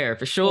to care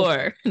for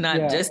sure.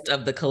 Not just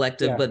of the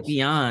collective, but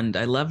beyond.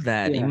 I love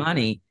that.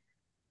 Imani.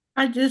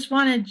 I just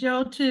wanted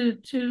Joe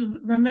to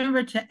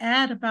remember to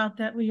add about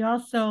that. We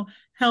also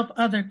help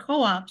other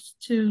co-ops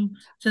to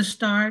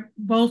start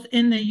both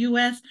in the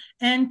U.S.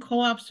 and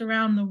co-ops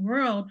around the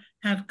world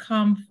have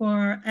come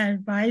for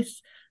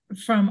advice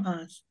from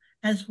us,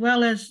 as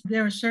well as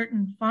there are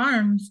certain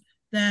farms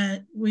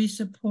that we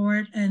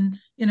support and,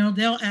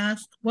 they'll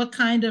ask what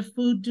kind of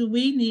food do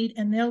we need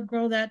and they'll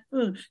grow that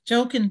food.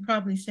 Joe can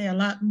probably say a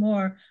lot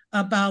more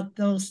about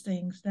those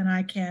things than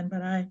I can,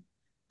 but I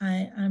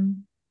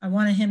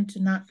wanted him to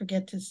not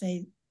forget to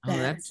say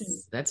that.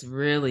 That's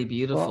really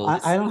beautiful.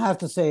 Well, I don't have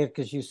to say it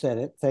because you said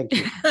it. Thank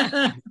you.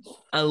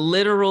 A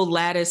literal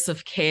lattice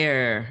of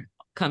care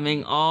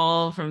coming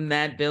all from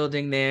that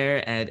building there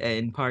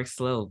in Park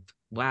Slope.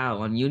 Wow,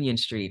 on Union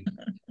Street.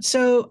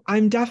 So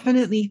I'm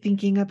definitely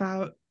thinking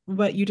about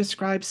what you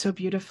described so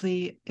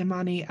beautifully,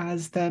 Imani,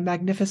 as the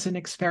magnificent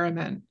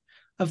experiment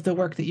of the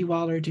work that you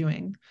all are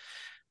doing.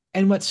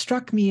 And what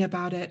struck me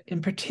about it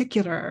in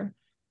particular,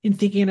 in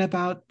thinking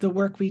about the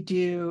work we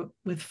do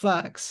with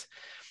Flux,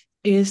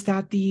 is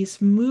that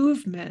these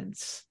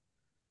movements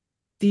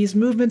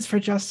for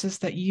justice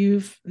that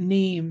you've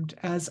named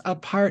as a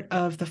part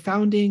of the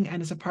founding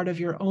and as a part of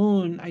your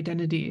own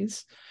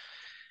identities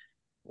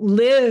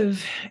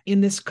live in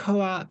this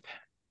co-op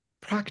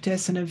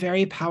practice in a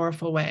very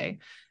powerful way.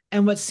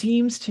 And what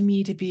seems to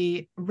me to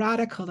be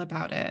radical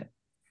about it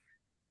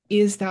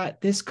is that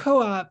this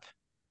co-op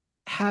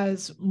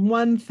has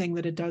one thing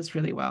that it does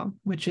really well,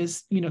 which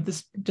is,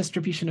 this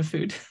distribution of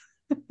food.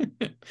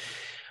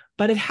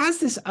 But it has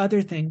this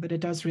other thing that it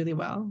does really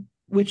well,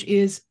 which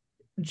is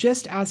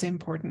just as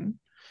important,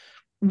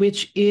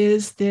 which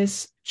is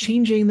this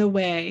changing the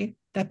way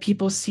that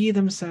people see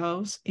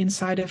themselves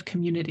inside of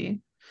community,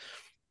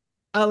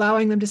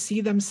 allowing them to see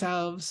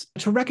themselves,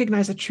 to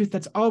recognize a truth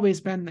that's always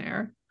been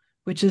there,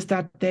 which is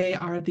that they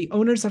are the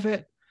owners of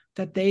it,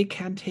 that they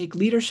can take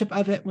leadership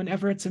of it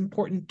whenever it's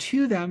important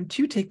to them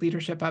to take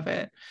leadership of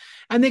it.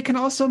 And they can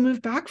also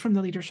move back from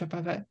the leadership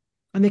of it.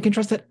 And they can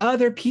trust that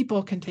other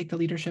people can take the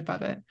leadership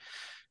of it.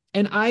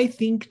 And I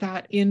think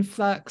that in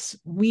Flux,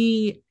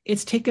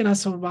 it's taken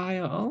us a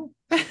while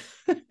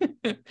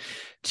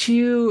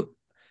to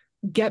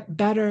get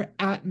better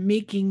at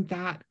making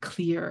that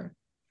clear.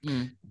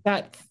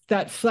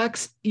 That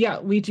Flux,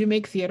 we do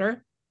make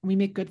theater. We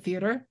make good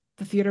theater.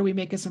 The theater we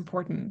make is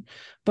important.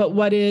 But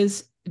what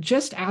is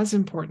just as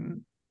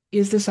important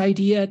is this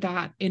idea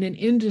that in an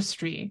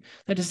industry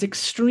that is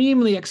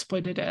extremely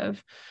exploitative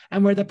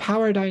and where the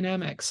power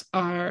dynamics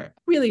are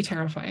really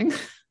terrifying,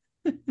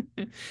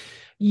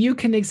 you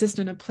can exist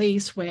in a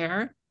place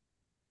where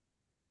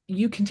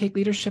you can take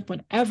leadership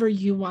whenever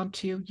you want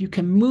to. You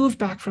can move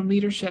back from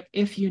leadership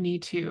if you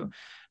need to.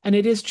 And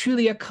it is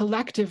truly a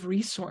collective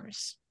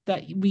resource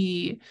that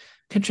we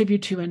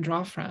contribute to and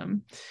draw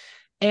from.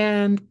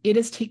 And it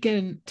has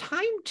taken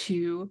time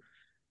to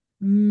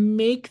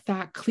make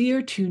that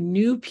clear to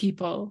new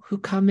people who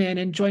come in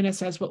and join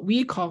us as what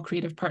we call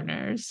creative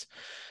partners.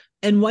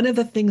 And one of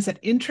the things that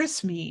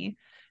interests me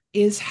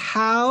is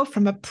how,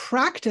 from a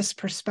practice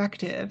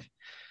perspective,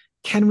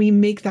 can we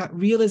make that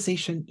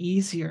realization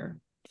easier?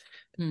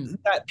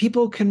 That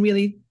people can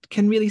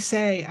really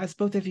say, as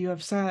both of you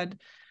have said,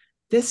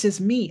 this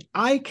is me.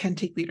 I can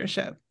take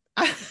leadership.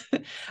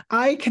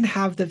 I can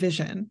have the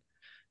vision,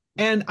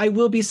 and I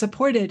will be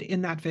supported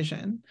in that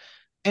vision.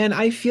 And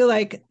I feel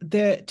like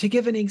to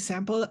give an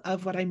example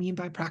of what I mean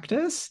by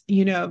practice,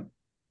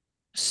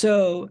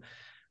 so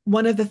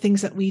one of the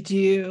things that we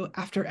do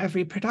after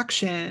every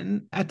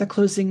production at the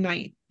closing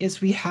night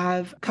is we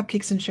have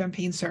cupcakes and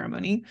champagne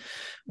ceremony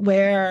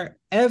where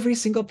every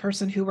single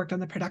person who worked on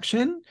the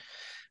production,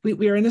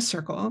 we are in a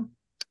circle,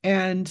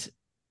 and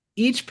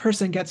each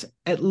person gets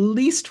at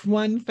least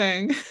one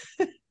thing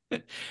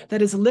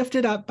that is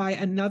lifted up by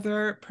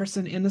another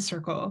person in the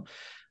circle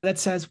that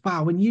says,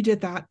 wow, when you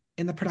did that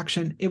in the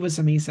production, it was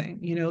amazing.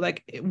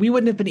 Like we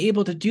wouldn't have been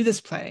able to do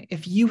this play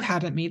if you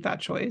hadn't made that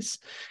choice.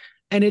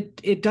 And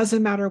it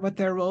doesn't matter what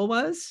their role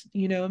was,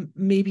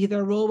 maybe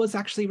their role was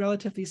actually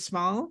relatively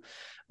small,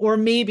 or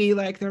maybe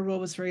like their role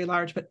was very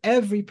large, but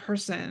every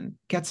person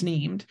gets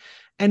named.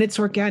 And it's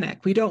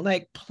organic. We don't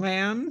like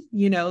plan,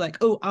 like,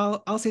 oh,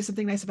 I'll say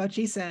something nice about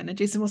Jason and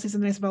Jason will say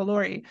something nice about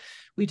Lori.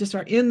 We just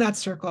are in that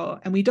circle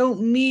and we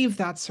don't leave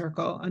that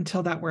circle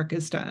until that work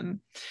is done.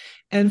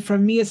 And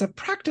from me as a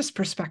practice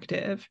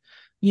perspective,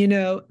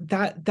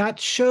 that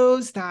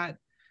shows that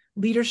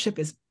leadership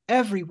is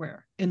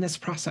everywhere in this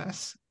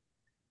process.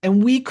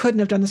 And we couldn't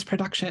have done this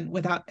production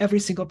without every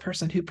single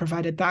person who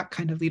provided that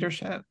kind of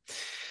leadership.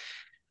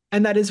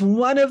 And that is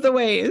one of the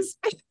ways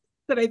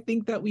that I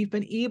think that we've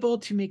been able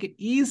to make it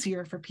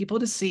easier for people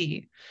to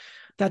see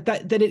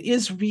that it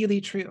is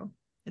really true,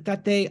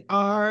 that they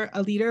are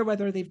a leader,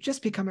 whether they've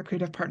just become a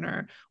creative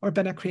partner or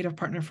been a creative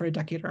partner for a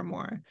decade or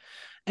more.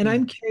 And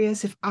I'm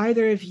curious if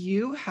either of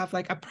you have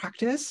like a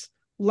practice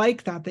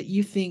like that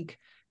you think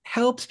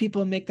helps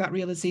people make that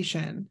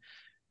realization.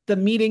 The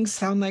meetings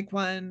sound like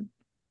one,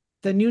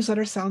 the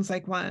newsletter sounds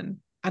like one,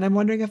 and I'm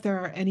wondering if there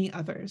are any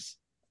others.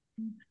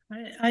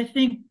 I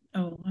think,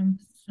 I'm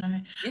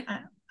sorry.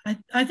 Yeah.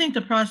 I think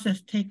the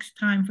process takes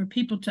time for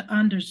people to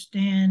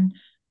understand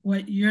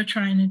what you're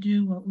trying to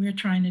do, what we're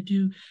trying to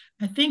do.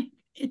 I think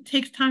it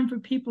takes time for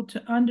people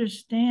to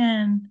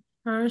understand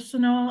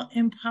personal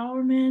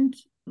empowerment,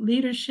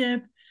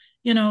 leadership,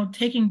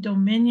 taking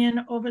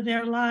dominion over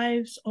their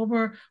lives,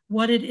 over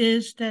what it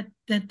is that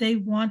they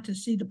want to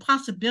see, the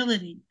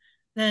possibility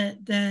that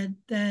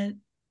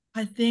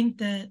I think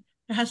that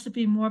there has to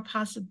be more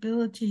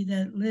possibility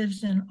that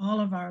lives in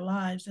all of our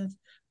lives. That's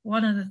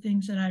one of the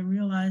things that I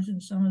realize in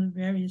some of the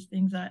various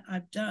things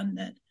I've done,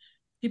 that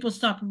people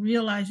stop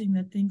realizing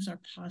that things are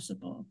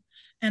possible.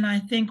 And I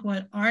think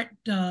what art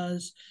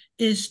does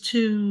is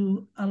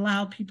to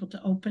allow people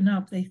to open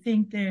up. They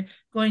think they're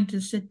going to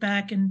sit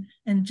back and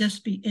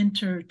just be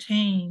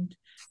entertained.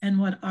 And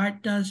what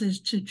art does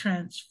is to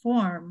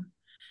transform.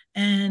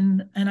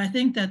 And I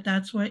think that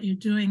that's what you're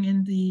doing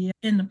in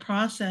the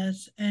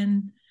process.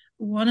 And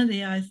one of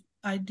the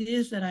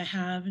ideas that I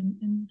have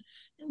in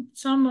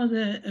some of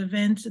the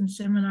events and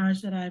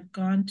seminars that I've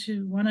gone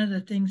to, one of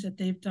the things that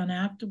they've done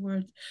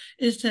afterwards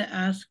is to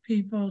ask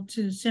people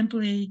to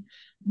simply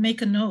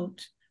make a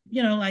note.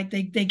 Like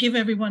they give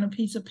everyone a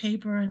piece of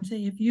paper and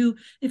say, if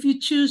you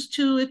choose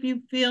to, if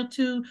you feel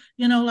to,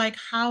 like,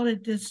 how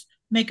did this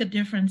make a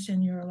difference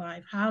in your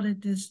life? How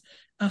did this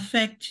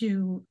affect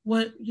you?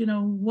 What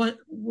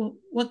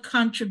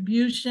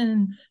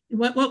contribution,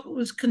 what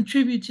was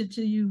contributed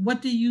to you?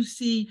 What do you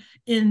see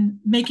in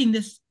making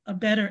this a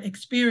better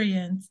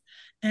experience?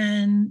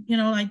 And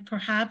like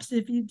perhaps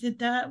if you did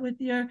that with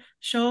your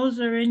shows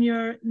or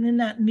in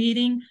that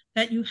meeting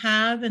that you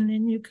have, and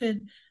then you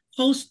could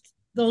post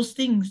those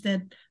things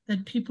that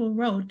people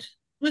wrote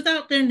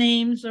without their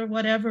names or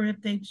whatever,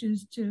 if they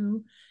choose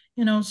to,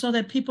 so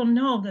that people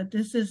know that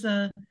this is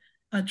a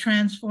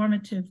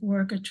transformative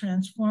work, a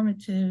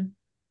transformative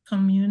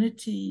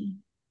community.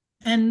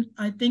 And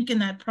I think in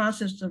that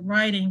process of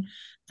writing,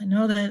 I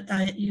know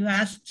that you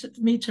asked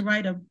me to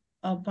write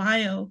a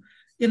bio.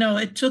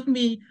 It took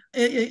me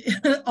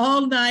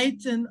all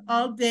night and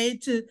all day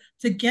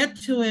to get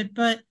to it,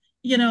 but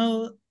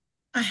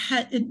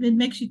it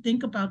makes you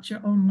think about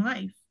your own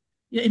life.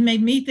 It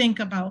made me think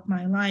about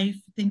my life,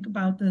 think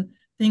about the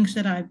things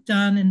that I've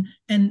done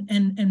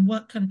and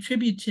what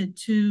contributed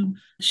to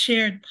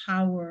shared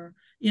power,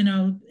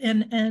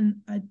 and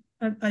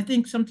I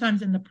think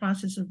sometimes in the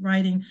process of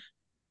writing,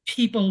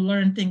 people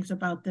learn things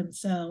about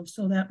themselves.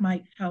 So that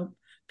might help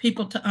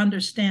people to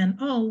understand,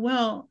 oh,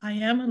 well, I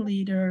am a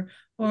leader,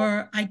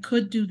 or I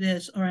could do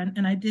this,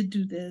 and I did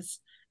do this,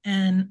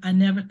 and I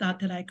never thought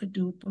that I could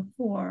do it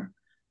before.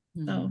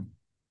 So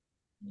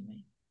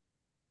anyway.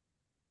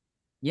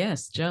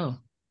 Yes, Joe.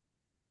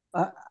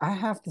 I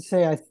have to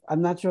say,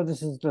 I'm not sure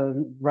this is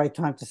the right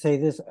time to say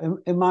this.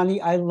 Imani,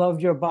 I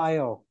loved your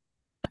bio.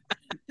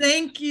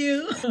 Thank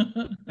you.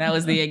 That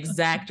was the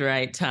exact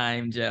right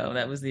time, Joe.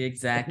 That was the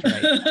exact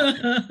right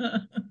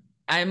time.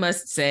 I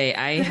must say,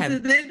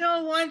 They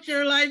don't want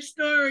your life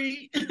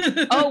story.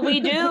 Oh, we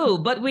do,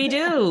 but we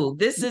do.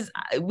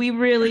 We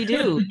really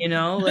do. You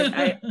know, like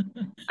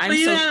I'm but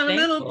you so have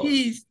thankful. A little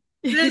piece.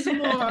 There's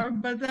more,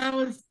 but that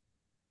was.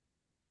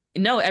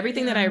 No,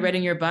 everything that I read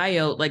in your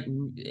bio, like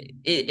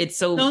it's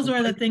so. Those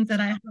were the things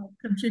that I helped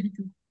contribute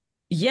to.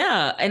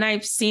 Yeah, and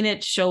I've seen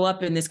it show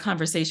up in this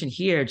conversation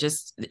here,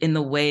 just in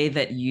the way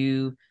that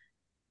you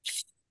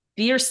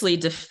fiercely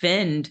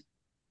defend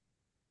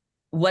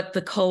what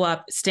the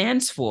co-op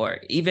stands for,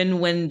 even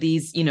when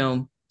these,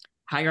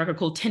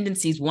 hierarchical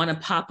tendencies want to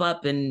pop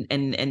up and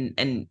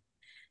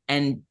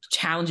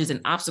challenges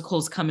and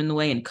obstacles come in the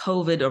way, and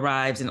COVID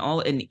arrives,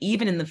 and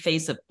even in the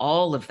face of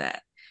all of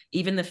that,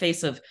 even in the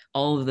face of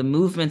all of the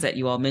movements that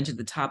you all mentioned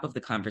at the top of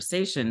the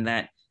conversation,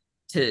 that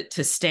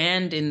to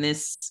stand in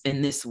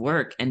this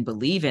work and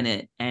believe in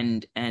it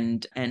and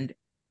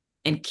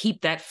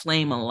keep that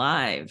flame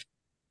alive.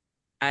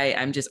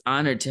 I'm just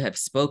honored to have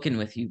spoken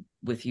with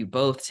you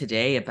both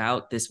today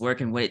about this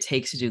work and what it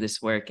takes to do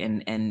this work,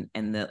 and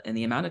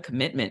the amount of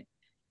commitment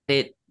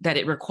that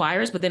it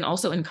requires, but then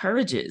also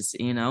encourages.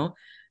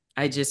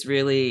 I just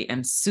really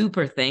am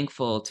super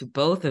thankful to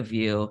both of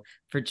you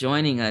for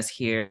joining us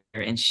here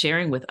and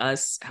sharing with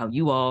us how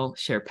you all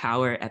share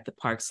power at the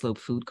Park Slope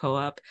Food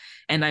Co-op.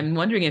 And I'm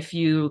wondering if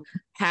you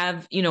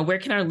have, where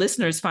can our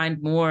listeners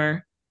find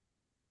more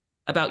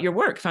about your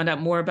work, find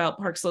out more about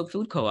Park Slope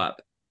Food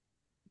Co-op?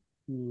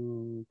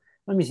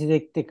 Let me see.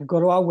 They could go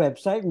to our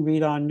website and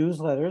read our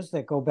newsletters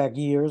that go back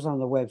years on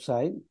the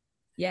website.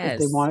 Yes.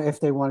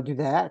 If they want to do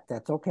that,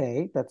 that's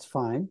okay. That's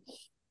fine.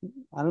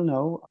 I don't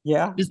know.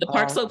 Yeah. Does the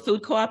Park Slope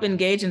Food Co-op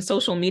engage in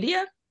social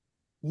media?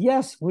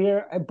 Yes,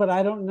 but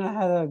I don't know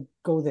how to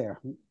go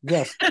there.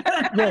 Yes.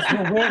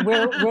 Yes.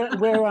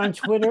 We're on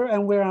Twitter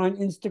and we're on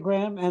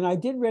Instagram, and I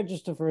did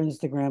register for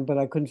Instagram, but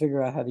I couldn't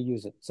figure out how to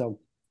use it. So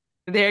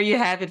there you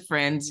have it,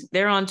 friends.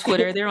 They're on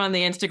Twitter. They're on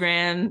the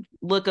Instagram.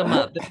 Look them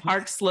up. The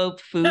Park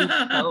Slope Food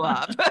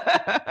Co-op.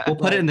 We'll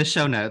put it in the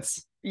show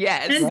notes.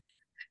 Yes.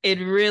 It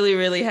really,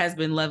 really has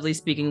been lovely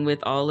speaking with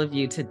all of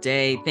you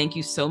today. Thank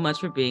you so much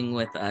for being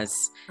with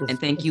us. And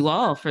thank you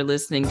all for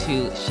listening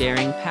to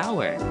Sharing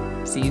Power.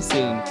 See you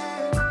soon.